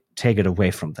I take it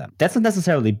away from them. That's not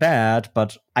necessarily bad,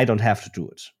 but I don't have to do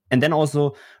it. And then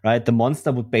also, right, the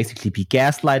monster would basically be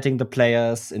gaslighting the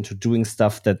players into doing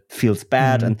stuff that feels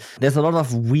bad. And there's a lot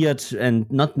of weird and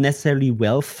not necessarily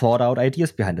well thought out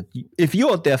ideas behind it. If you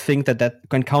out there think that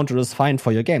encounter is fine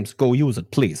for your games, go use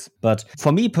it, please. But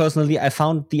for me personally, I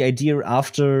found the idea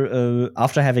after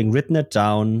having written it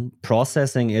down,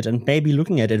 processing it, and maybe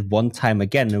looking at it one time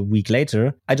again a week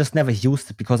later, I just never used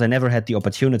it because I never had the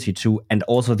opportunity to. And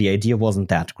also the idea wasn't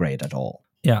that great at all.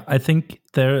 Yeah, I think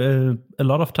there a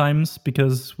lot of times,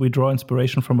 because we draw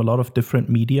inspiration from a lot of different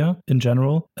media in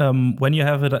general, when you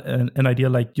have an idea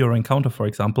like your encounter, for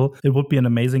example, it would be an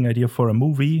amazing idea for a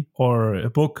movie or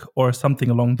a book or something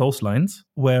along those lines,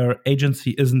 where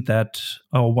agency isn't that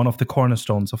one of the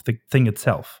cornerstones of the thing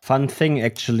itself. Fun thing,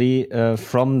 actually,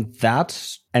 from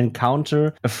that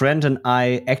encounter, a friend and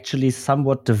I actually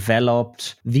somewhat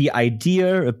developed the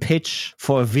idea, a pitch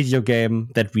for a video game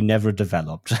that we never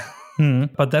developed.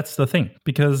 But that's the thing,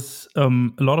 because a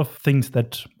lot of things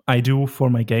that I do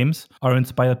for my games are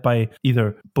inspired by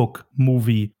either book,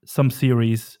 movie, some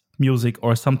series, music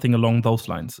or something along those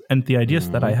lines. And the ideas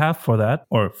that I have for that,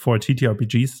 or for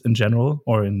TTRPGs in general,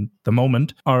 or in the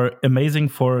moment, are amazing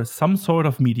for some sort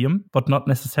of medium, but not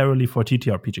necessarily for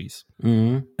TTRPGs.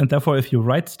 And therefore, if you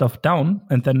write stuff down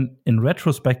and then in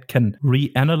retrospect can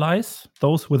reanalyze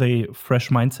those with a fresh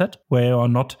mindset, where you are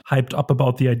not hyped up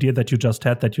about the idea that you just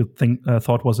had that you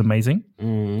thought was amazing,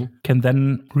 can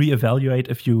then reevaluate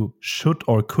if you should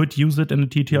or could use it in a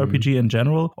TTRPG in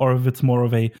general, or if it's more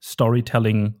of a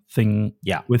storytelling thing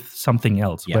with something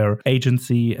else, where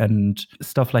agency and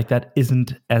stuff like that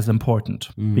isn't as important.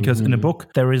 Because in a book,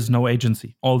 there is no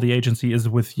agency. All the agency is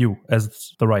with you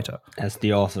as the writer. As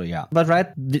the author,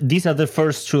 But these are the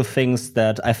first two things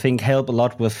that I think help a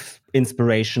lot with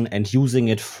inspiration and using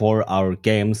it for our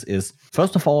games is,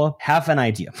 first of all, have an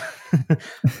idea.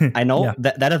 I know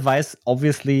that advice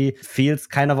obviously feels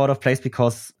kind of out of place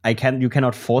because you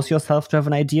cannot force yourself to have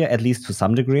an idea, at least to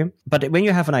some degree. But when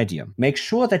you have an idea, make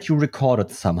sure that you record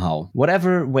it somehow,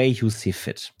 whatever way you see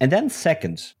fit. And then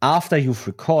second, after you've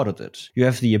recorded it, you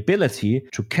have the ability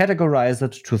to categorize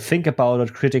it, to think about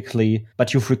it critically,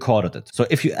 but you've recorded it. So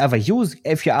if you ever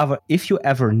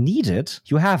need it,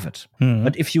 you have it.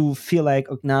 But if you feel like,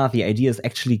 the idea is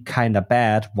actually kind of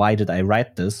bad, why did I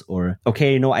write this? Or,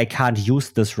 I can't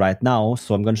use this right now,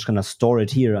 so I'm just going to store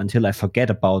it here until I forget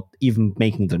about even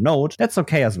making the note. That's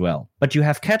okay as well. But you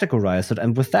have categorized it,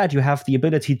 and with that, you have the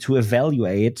ability to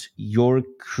evaluate your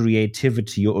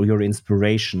creativity or your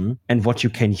inspiration and what you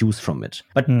can use from it.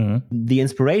 But the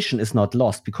inspiration is not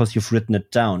lost because you've written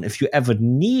it down. If you ever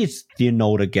need the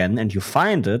note again and you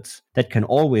find it, that can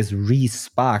always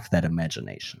re-spark that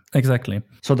imagination. Exactly.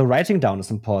 So the writing down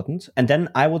is important. And then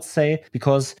I would say,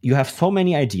 because you have so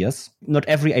many ideas, not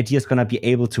every idea is going to be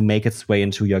able to make its way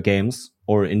into your games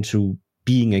or into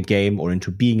being a game or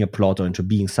into being a plot or into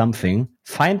being something.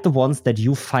 Find the ones that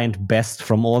you find best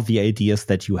from all the ideas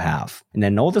that you have. And I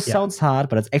know this sounds hard,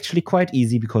 but it's actually quite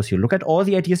easy because you look at all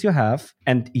the ideas you have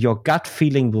and your gut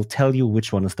feeling will tell you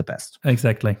which one is the best.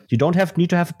 Exactly. You don't need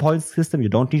to have a point system. You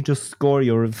don't need to score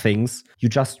your things. You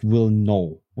just will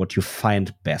know what you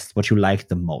find best, what you like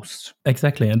the most.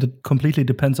 Exactly. And it completely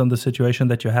depends on the situation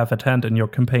that you have at hand in your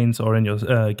campaigns or in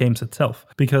your games itself.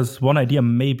 Because one idea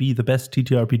may be the best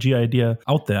TTRPG idea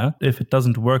out there. If it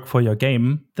doesn't work for your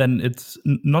game, then it's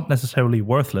not necessarily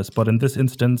worthless. But in this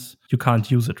instance, you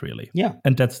can't use it really. Yeah.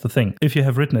 And that's the thing. If you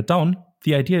have written it down,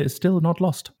 the idea is still not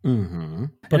lost. But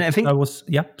and I think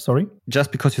sorry.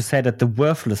 Just because you said that the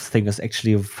worthless thing is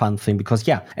actually a fun thing, because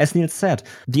as Niels said,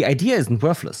 the idea isn't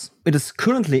worthless. It is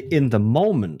currently in the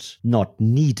moment not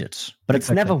needed, but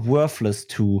it's never worthless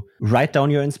to write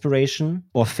down your inspiration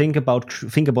or think about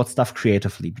stuff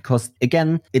creatively, because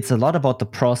again, it's a lot about the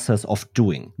process of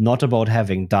doing, not about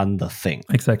having done the thing.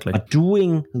 Exactly. But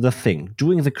doing the thing,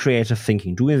 doing the creative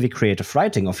thinking, doing the creative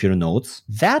writing of your notes,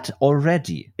 that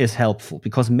already is helpful,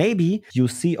 because maybe you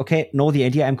see, the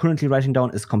idea I'm currently writing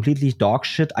down is completely dog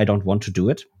shit. I don't want to do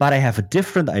it, but I have a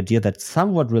different idea that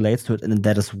somewhat relates to it and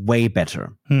that is way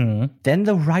better. Then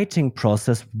the writing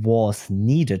process was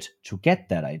needed to get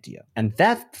that idea. And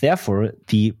that, therefore,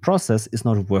 the process is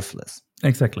not worthless.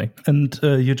 Exactly. And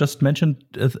you just mentioned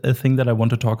a thing that I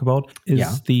want to talk about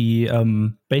is the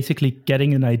basically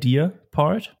getting an idea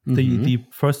part, the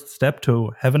first step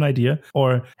to have an idea,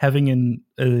 or having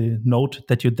a note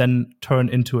that you then turn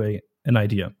into an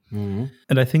idea.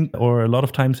 And I think, or a lot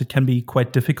of times it can be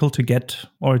quite difficult to get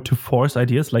or to force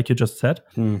ideas, like you just said,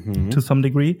 to some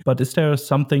degree. But is there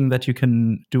something that you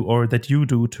can do or that you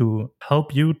do to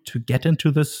help you to get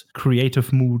into this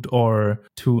creative mood, or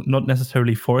to not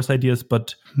necessarily force ideas,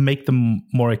 but make them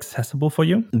more accessible for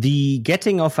you? The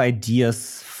getting of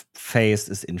ideas phase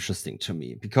is interesting to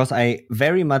me, because I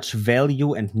very much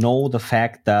value and know the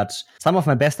fact that some of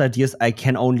my best ideas I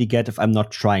can only get if I'm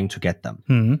not trying to get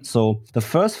them. So the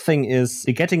first thing is,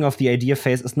 the getting of the idea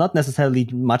phase is not necessarily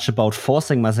much about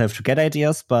forcing myself to get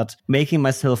ideas, but making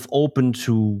myself open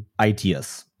to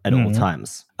ideas at all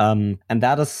times. And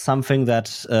that is something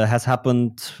that has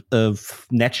happened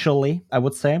naturally, I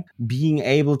would say. Being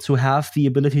able to have the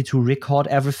ability to record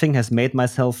everything has made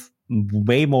myself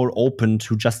way more open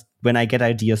to just, when I get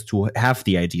ideas, to have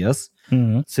the ideas.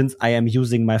 Since I am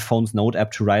using my phone's note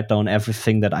app to write down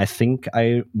everything that I think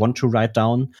I want to write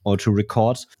down or to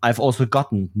record, I've also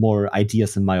gotten more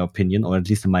ideas, in my opinion, or at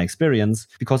least in my experience,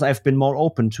 because I've been more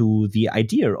open to the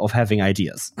idea of having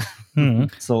ideas.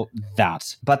 So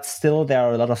that. But still, there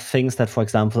are a lot of things that, for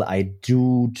example, I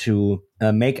do to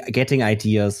make getting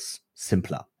ideas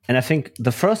simpler. And I think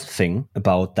the first thing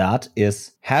about that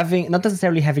is not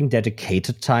necessarily having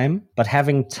dedicated time, but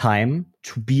having time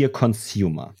to be a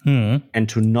consumer and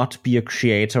to not be a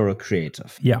creator or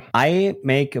creative. Yeah. I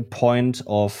make a point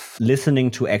of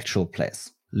listening to actual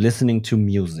plays, listening to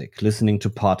music, listening to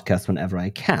podcasts whenever I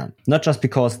can. Not just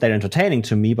because they're entertaining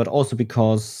to me, but also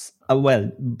because,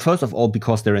 first of all,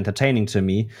 because they're entertaining to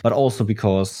me, but also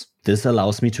because this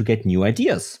allows me to get new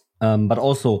ideas. But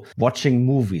also watching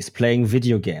movies, playing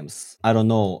video games, I don't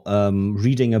know,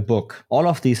 reading a book, all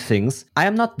of these things. I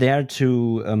am not there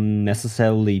to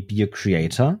necessarily be a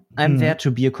creator. I'm there to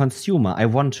be a consumer. I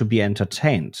want to be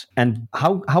entertained. And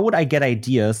how would I get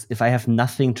ideas if I have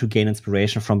nothing to gain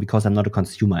inspiration from because I'm not a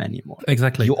consumer anymore?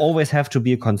 Exactly. You always have to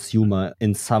be a consumer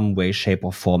in some way, shape,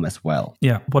 or form as well.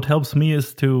 Yeah. What helps me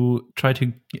is to try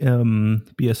to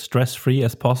be as stress-free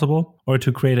as possible, or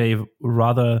to create a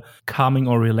rather calming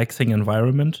or relaxing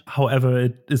environment, however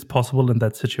it is possible in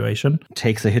that situation.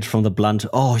 Takes a hit from the blunt.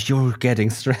 Oh, you're getting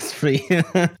stress-free.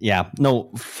 Yeah,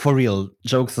 no, for real,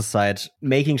 jokes aside,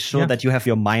 making sure that you have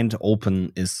your mind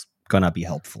open is gonna be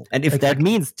helpful. And if that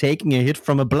means taking a hit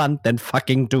from a blunt, then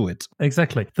fucking do it.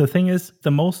 Exactly. The thing is,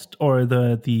 the most or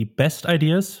the best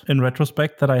ideas in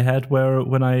retrospect that I had were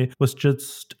when I was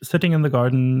just sitting in the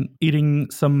garden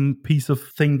eating some piece of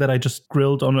thing that I just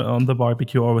grilled on the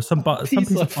barbecue, or some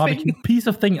piece of barbecue piece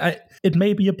of thing. It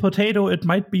may be a potato, it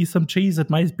might be some cheese, it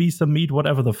might be some meat,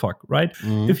 whatever the fuck, right?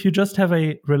 If you just have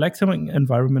a relaxing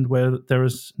environment where there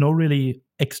is no really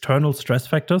external stress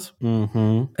factors,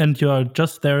 and you're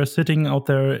just there sitting out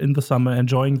there in the summer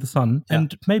enjoying the sun,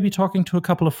 and maybe talking to a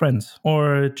couple of friends,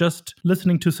 or just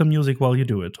listening to some music while you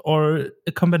do it, or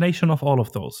a combination of all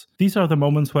of those. These are the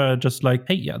moments where just like,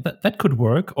 hey, yeah, that could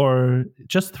work, or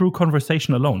just through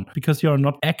conversation alone, because you're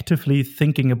not actively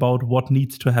thinking about what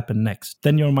needs to happen next.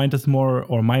 Then your mind is more,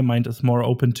 or my mind is more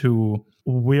open to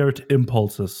weird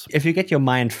impulses. If you get your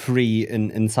mind free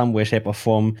in some way, shape, or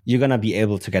form, you're gonna be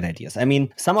able to get ideas. I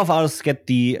mean, some of us get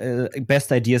the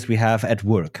best ideas we have at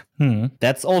work.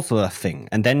 That's also a thing.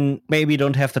 And then maybe you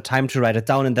don't have the time to write it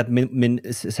down in that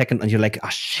second, and you're like, oh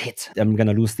shit, I'm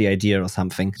gonna lose the idea or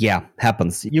something. Yeah,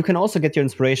 happens. You can also get your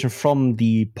inspiration from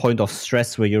the point of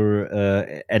stress where you're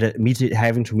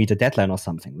having to meet a deadline or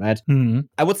something, right?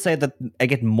 I would say that I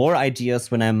get more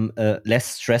ideas when I'm less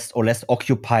stressed or less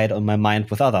occupied on my mind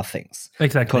with other things.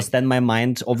 Exactly. Because then my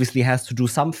mind obviously has to do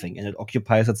something, and it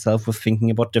occupies itself with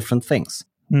thinking about different things.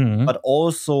 But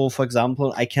also, for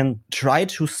example, I can try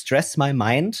to stress my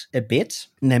mind a bit,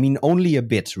 and I mean only a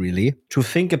bit really, to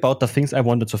think about the things I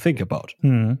wanted to think about.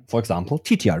 For example,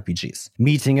 TTRPGs.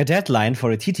 Meeting a deadline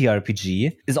for a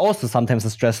TTRPG is also sometimes a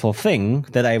stressful thing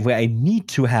where I need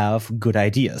to have good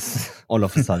ideas all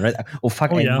of a sudden, right?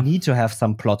 I need to have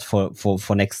some plot for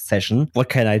next session. What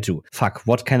can I do?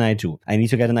 What can I do? I need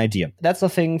to get an idea. That's a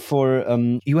thing for,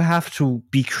 you have to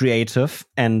be creative,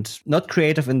 and not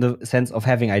creative in the sense of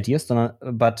having ideas,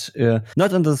 but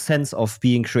not in the sense of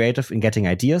being creative in getting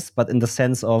ideas, but in the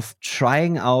sense of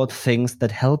trying out things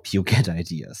that help you get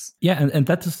ideas. Yeah, and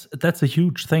that's a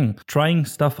huge thing. Trying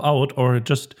stuff out, or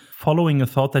just following a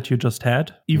thought that you just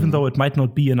had, even though it might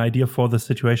not be an idea for the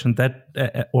situation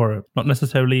that, or not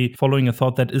necessarily following a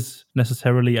thought that is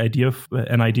necessarily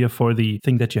an idea for the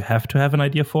thing that you have to have an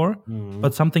idea for,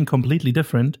 but something completely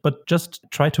different. But just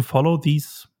try to follow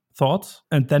these thoughts,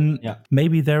 and then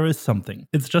maybe there is something.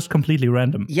 It's just completely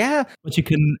random. Yeah. But you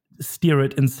can steer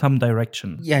it in some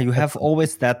direction. Yeah, you have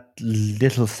always that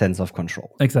little sense of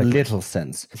control. Exactly. Little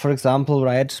sense. For example,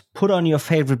 right, put on your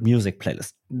favorite music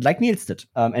playlist, like Niels did.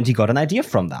 And he got an idea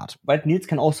from that. But Niels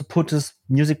can also put his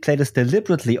music playlist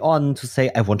deliberately on to say,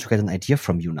 I want to get an idea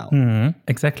from you now.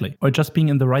 Exactly. Or just being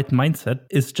in the right mindset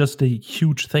is just a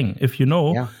huge thing. If you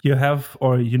know you have,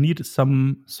 or you need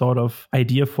some sort of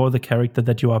idea for the character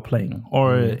that you are playing,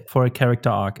 or for a character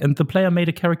arc, and the player made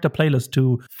a character playlist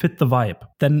to fit the vibe,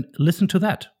 then listen to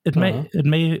that. It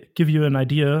may give you an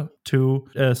idea to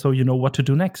so you know what to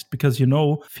do next, because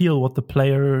feel what the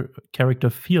player character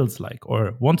feels like,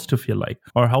 or wants to feel like,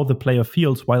 or how the player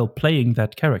feels while playing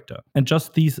that character. And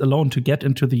just these alone, to get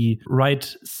into the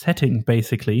right setting,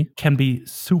 basically, can be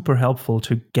super helpful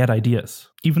to get ideas.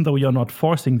 Even though you're not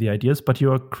forcing the ideas, but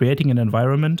you're creating an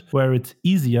environment where it's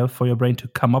easier for your brain to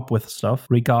come up with stuff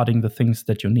regarding the things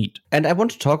that you need. And I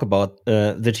want to talk about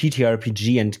the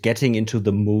TTRPG and getting into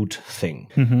the mood thing.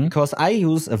 Because I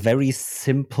use a very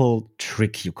simple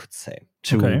trick, you could say,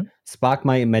 to spark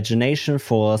my imagination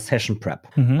for session prep.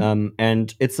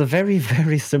 And it's a very,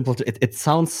 very simple. It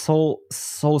sounds so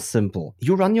simple.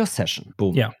 You run your session.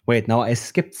 Boom. Yeah. Wait, now I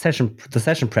skipped the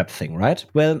session prep thing, right?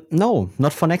 Well, no,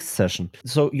 not for next session.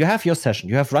 So you have your session.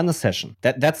 You have run a session.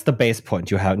 That's the base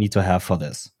point you need to have for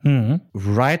this.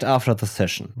 Right after the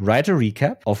session, write a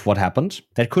recap of what happened.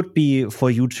 That could be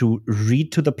for you to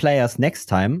read to the players next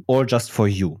time, or just for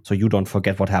you, so you don't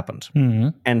forget what happened.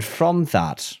 And from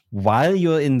that, while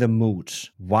you're in the mood,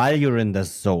 while you're in the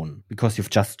zone, because you've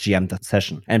just GM'd the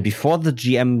session, and before the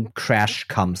GM crash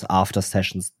comes after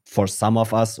sessions, for some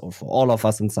of us or for all of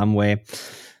us in some way,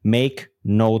 make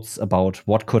notes about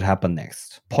what could happen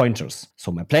next. Pointers.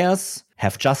 So my players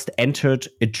have just entered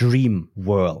a dream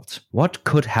world. What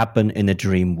could happen in a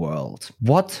dream world?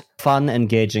 What fun,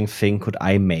 engaging thing could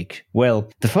I make? Well,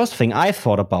 the first thing I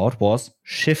thought about was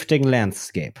shifting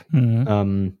landscape.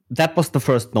 That was the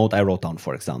first note I wrote down,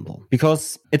 for example,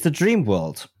 because it's a dream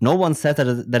world. No one said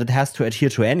that it has to adhere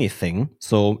to anything.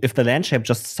 So if the landscape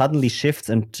just suddenly shifts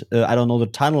and, I don't know, the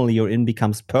tunnel you're in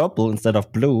becomes purple instead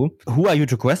of blue, who are you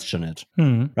to question it?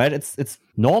 Right? It's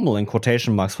normal in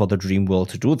quotation marks for the dream world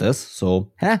to do this.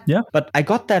 So, yeah. But I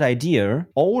got that idea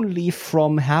only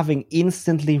from having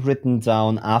instantly written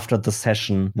down after the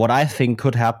session what I think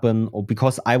could happen, or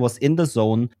because I was in the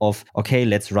zone of, okay,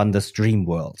 let's run this dream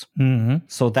world.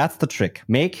 So that's the trick.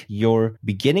 Make your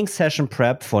beginning session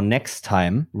prep for next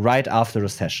time right after a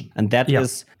session. And that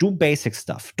is do basic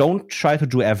stuff. Don't try to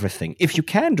do everything. If you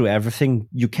can do everything,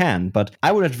 you can. But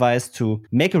I would advise to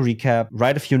make a recap,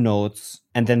 write a few notes,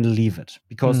 and then leave it,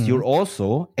 because you're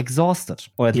also exhausted,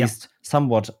 or at least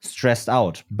somewhat stressed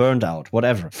out, burned out,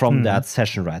 whatever, from that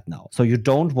session right now. So you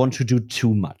don't want to do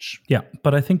too much. Yeah,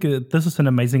 but I think this is an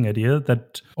amazing idea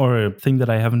or a thing that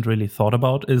I haven't really thought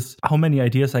about, is how many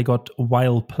ideas I got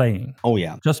while playing. Oh,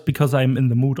 yeah. Just because I'm in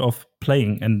the mood of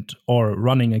playing or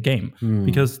running a game.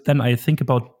 Because then I think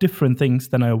about different things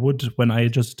than I would when I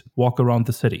just walk around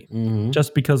the city.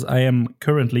 Just because I am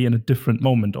currently in a different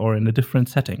moment or in a different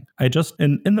setting. I just,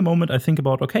 in the moment, I think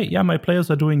about, okay, yeah, my players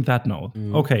are doing that now.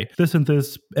 Okay, this and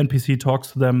this NPC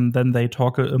talks to them, then they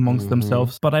talk amongst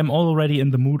themselves. But I'm already in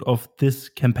the mood of this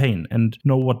campaign and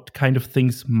know what kind of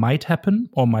things might happen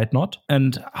or might not,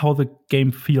 and how the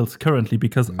game feels currently,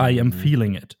 because I am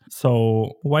feeling it.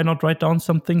 So why not write down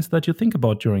some things that you think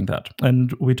about during that?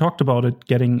 And we talked about it,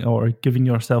 giving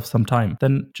yourself some time.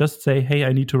 Then just say, hey,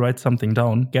 I need to write something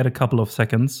down. Get a couple of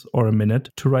seconds or a minute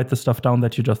to write the stuff down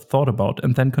that you just thought about,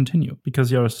 and then continue,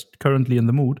 because you're currently in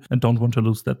the mood and don't want to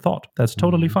lose that thought. That's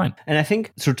totally fine. And I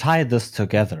think to tie this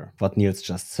together, what Niels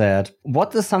just said,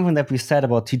 what is something that we said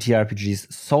about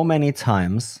TTRPGs so many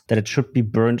times that it should be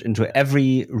burned into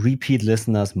every repeat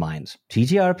listener's mind?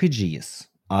 TTRPGs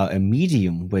are a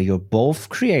medium where you're both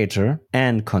creator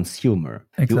and consumer.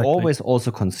 Exactly. You're always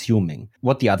also consuming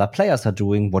what the other players are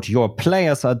doing, what your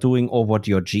players are doing, or what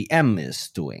your GM is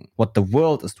doing, what the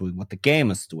world is doing, what the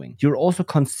game is doing. You're also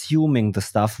consuming the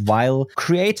stuff while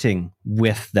creating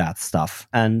with that stuff.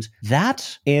 And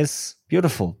that is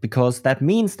beautiful, because that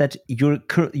means that you're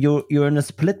in a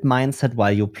split mindset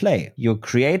while you play. You're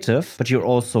creative, but you're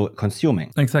also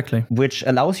consuming. Exactly. Which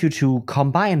allows you to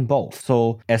combine both.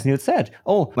 So as Niels said,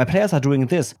 oh, my players are doing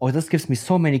this. Oh, this gives me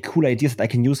so many cool ideas that I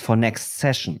can use for next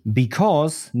session.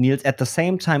 Because Niels at the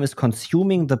same time is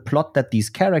consuming the plot that these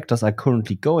characters are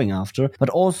currently going after, but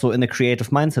also in a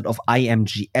creative mindset of I am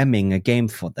GMing a game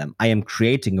for them. I am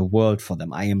creating a world for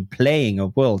them. I am playing a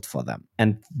world for them.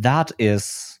 And that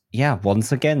is,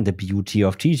 once again, the beauty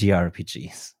of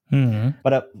TTRPGs.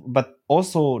 But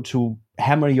also to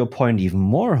hammer your point even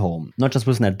more home, not just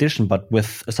with an addition, but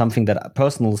with something that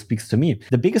personally speaks to me.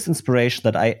 The biggest inspiration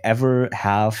that I ever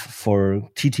have for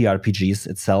TTRPGs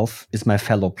itself is my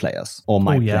fellow players, or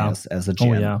my players as a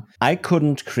GM. I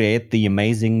couldn't create the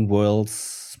amazing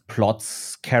worlds,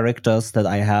 plots, characters that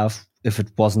I have if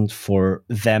it wasn't for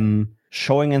them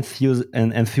showing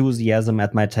enthusiasm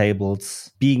at my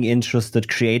tables, being interested,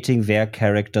 creating their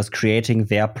characters, creating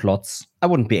their plots. I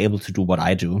wouldn't be able to do what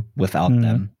I do without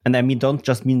them. And I mean, don't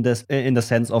just mean this in the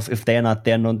sense of if they're not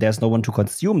there, there's no one to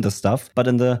consume the stuff. But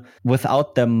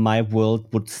without them, my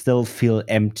world would still feel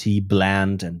empty,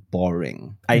 bland, and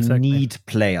boring. Exactly. I need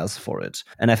players for it.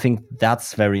 And I think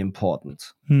that's very important.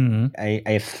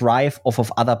 I thrive off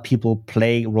of other people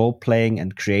role-playing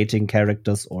and creating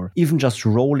characters, or even just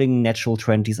rolling natural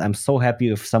 20s. I'm so happy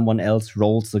if someone else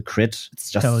rolls a crit. It's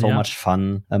just much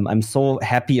fun. I'm so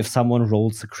happy if someone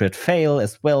rolls a crit fail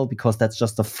as well, because that's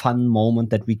just a fun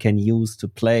moment that we can use to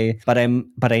play. But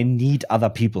I need other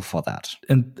people for that.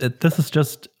 And this is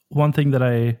just one thing that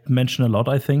I mention a lot,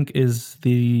 I think, is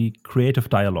the creative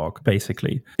dialogue,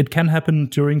 basically. It can happen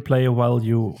during play while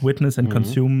you witness and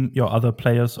consume your other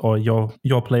players or your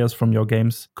players from your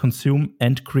games consume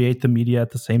and create the media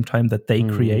at the same time that they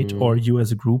create or you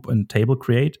as a group and table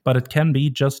create. But it can be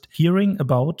just hearing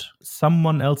about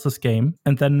someone else's game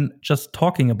and then just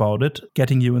talking about it,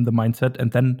 getting you in the mindset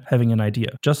and then having an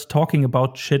idea. Just talking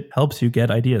about shit helps you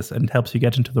get ideas and helps you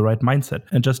get into the right mindset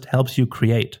and just helps you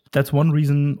create. That's one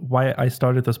reason why I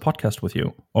started this podcast with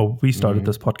you, or we started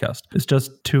this podcast. It's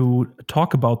just to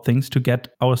talk about things to get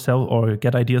ourselves or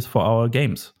get ideas for our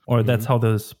games. Or that's how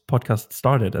this podcast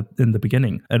started in the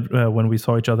beginning. When we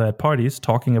saw each other at parties,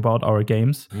 talking about our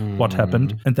games, what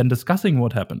happened, and then discussing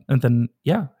what happened. And then,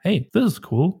 hey, this is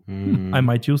cool. I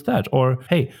might use that. Or,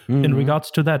 hey, in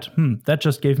regards to that, that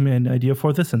just gave me an idea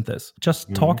for this and this.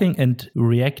 Just talking and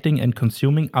reacting and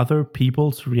consuming other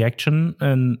people's reactions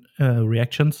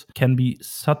can be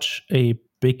such a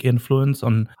big influence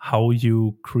on how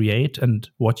you create and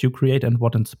what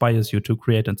inspires you to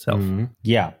create itself.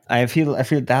 Yeah, I feel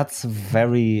that's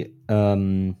very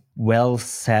well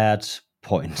said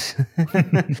point.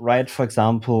 Right? For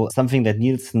example, something that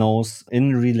Niels knows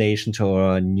in relation to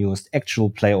our newest actual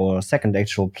play or second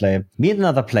actual play. Me and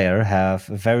another player have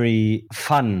a very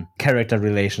fun character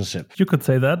relationship. You could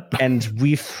say that. And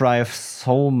we thrive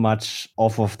so much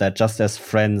off of that just as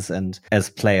friends and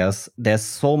as players. There's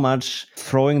so much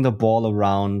throwing the ball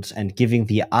around and giving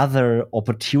the other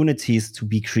opportunities to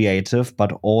be creative,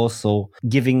 but also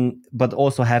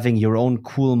having your own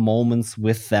cool moments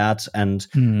with that and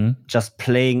just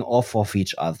playing off of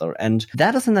each other. And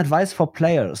that is an advice for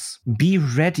players. Be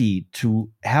ready to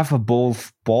have a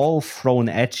ball thrown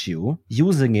at you,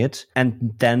 using it,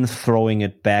 and then throwing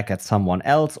it back at someone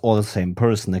else or the same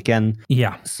person again.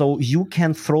 Yeah. So you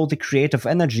can throw the creative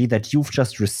energy that you've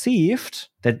just received,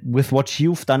 that with what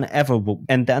you've done ever,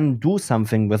 and then do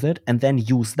something with it, and then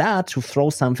use that to throw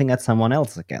something at someone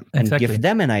else again. Exactly. And give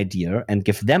them an idea and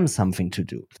give them something to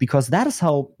do. Because that is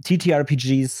how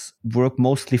TTRPGs work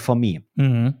mostly for me.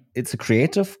 It's a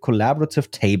creative,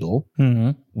 collaborative table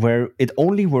where it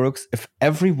only works if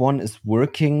everyone is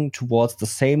working towards the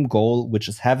same goal, which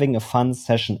is having a fun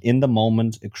session in the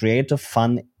moment, a creative,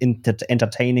 fun,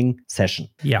 entertaining session.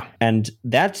 Yeah. And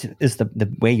that is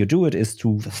the way you do it, is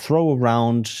to throw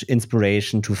around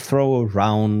inspiration, to throw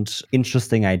around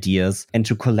interesting ideas, and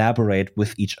to collaborate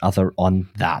with each other on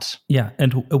that. Yeah.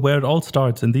 And where it all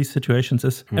starts in these situations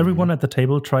is everyone at the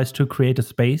table tries to create a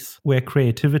space where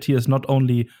creativity is not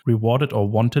only rewarded or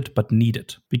wanted, but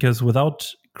needed. Because without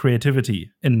creativity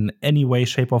in any way,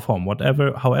 shape, or form,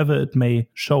 however it may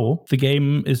show, the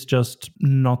game is just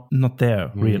not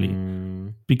there, really.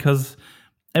 Because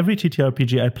every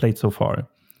TTRPG I played so far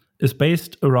is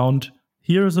based around,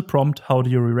 here is a prompt, how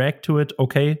do you react to it?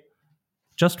 Okay.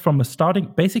 Just from a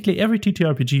starting, basically every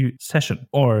TTRPG session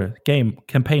or game,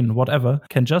 campaign, whatever,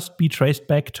 can just be traced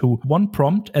back to one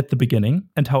prompt at the beginning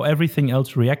and how everything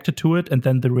else reacted to it, and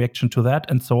then the reaction to that,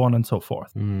 and so on and so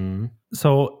forth.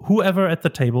 So whoever at the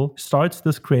table starts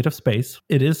this creative space,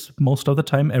 it is most of the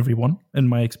time everyone, in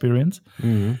my experience,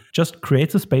 just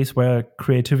creates a space where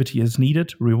creativity is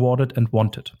needed, rewarded, and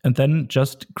wanted. And then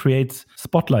just creates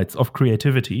spotlights of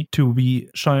creativity to be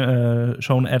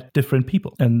shown at different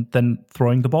people, and then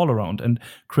throwing the ball around and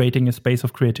creating a space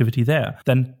of creativity there,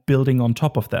 then building on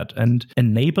top of that and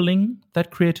enabling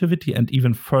that creativity and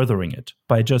even furthering it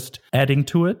by just adding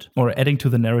to it or adding to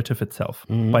the narrative itself,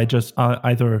 by just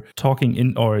either talking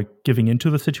in or giving into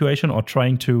the situation or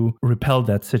trying to repel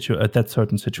that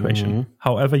certain situation.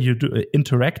 However you do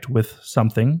interact with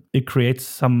something, it creates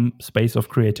some space of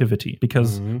creativity,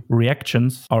 because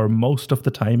reactions are most of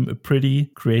the time a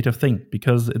pretty creative thing,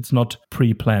 because it's not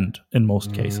pre-planned in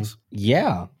most cases.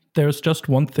 Yeah. There's just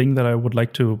one thing that I would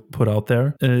like to put out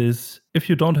there is, if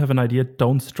you don't have an idea,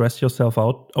 don't stress yourself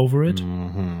out over it.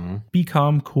 Be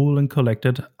calm, cool, and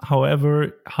collected.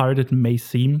 However hard it may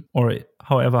seem, or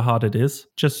however hard it is,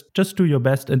 just do your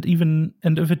best. And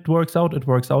if it works out, it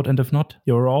works out. And if not,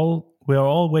 we are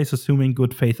always assuming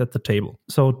good faith at the table.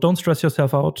 So don't stress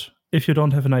yourself out. If you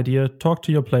don't have an idea, talk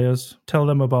to your players, tell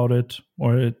them about it,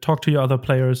 or talk to your other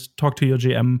players, talk to your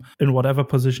GM in whatever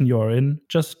position you are in.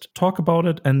 Just talk about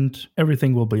it and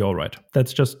everything will be all right.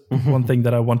 That's just one thing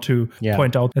that I want to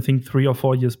point out. I think 3 or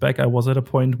 4 years back, I was at a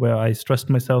point where I stressed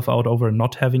myself out over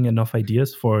not having enough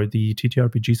ideas for the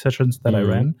TTRPG sessions that I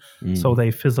ran. So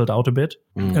they fizzled out a bit.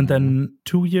 And then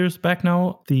 2 years back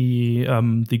now,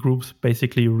 the groups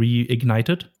basically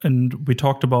reignited and we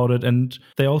talked about it, and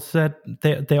they all said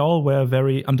they all were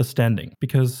very understanding,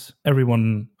 because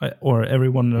everyone or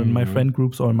everyone in my friend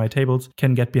groups or in my tables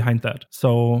can get behind that.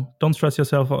 So don't stress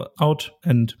yourself out,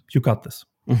 and you got this.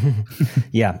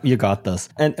 Yeah, you got this.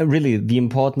 And really, the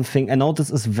important thing, I know this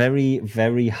is very,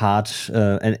 very hard,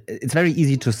 and it's very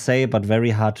easy to say, but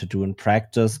very hard to do in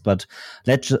practice. But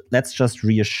let's just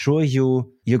reassure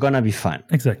you, you're gonna be fine.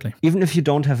 Exactly. Even if you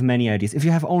don't have many ideas, if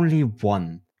you have only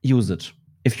one, use it.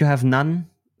 If you have none,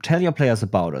 tell your players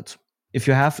about it. If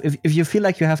you feel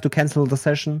like you have to cancel the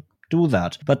session, do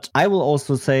that. But I will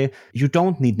also say you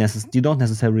don't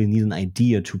necessarily need an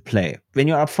idea to play. When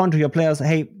you're upfront to your players,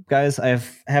 hey guys, I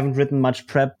haven't written much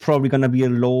prep, probably gonna be a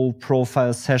low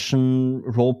profile session,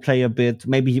 role play a bit.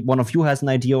 Maybe one of you has an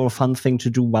idea or a fun thing to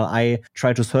do while I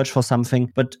try to search for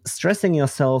something. But stressing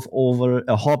yourself over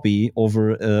a hobby,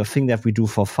 over a thing that we do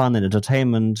for fun and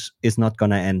entertainment is not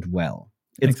gonna end well.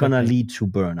 It's gonna lead to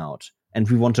burnout. And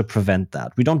we want to prevent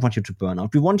that. We don't want you to burn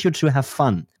out. We want you to have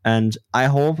fun. And I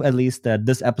hope at least that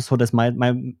this episode is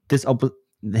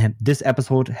this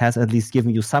episode has at least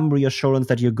given you some reassurance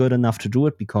that you're good enough to do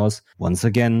it, because once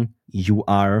again, you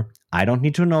are. I don't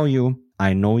need to know you.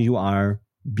 I know you are,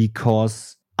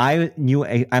 because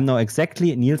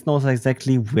Niels knows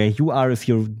exactly where you are if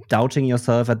you're doubting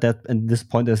yourself at this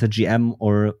point as a GM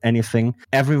or anything.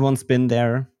 Everyone's been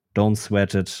there. Don't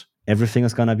sweat it. Everything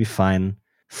is gonna be fine.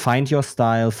 Find your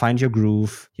style, find your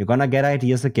groove. You're gonna get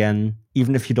ideas again.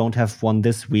 Even if you don't have one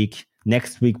this week,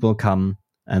 next week will come,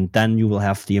 and then you will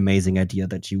have the amazing idea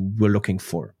that you were looking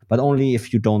for. But only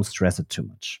if you don't stress it too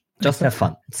much. Just have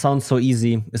fun. It sounds so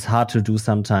easy. It's hard to do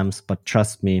sometimes, but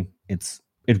trust me, it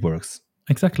works.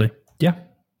 Exactly. Yeah.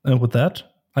 And with that,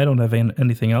 I don't have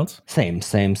anything else. Same.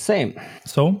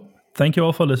 So, thank you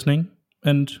all for listening,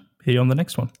 and see you on the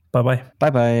next one. Bye-bye.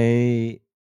 Bye-bye.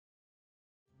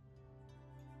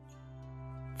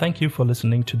 Thank you for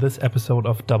listening to this episode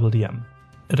of Double DM.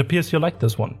 It appears you liked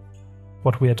this one.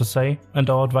 What we had to say and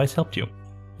our advice helped you.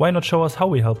 Why not show us how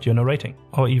we helped you in a rating,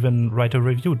 or even write a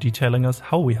review detailing us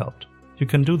how we helped? You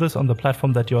can do this on the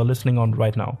platform that you are listening on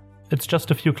right now. It's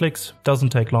just a few clicks, doesn't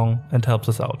take long, and helps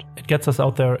us out. It gets us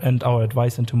out there and our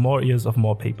advice into more ears of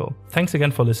more people. Thanks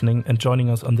again for listening and joining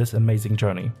us on this amazing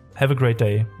journey. Have a great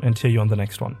day, and see you on the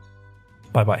next one.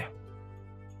 Bye-bye.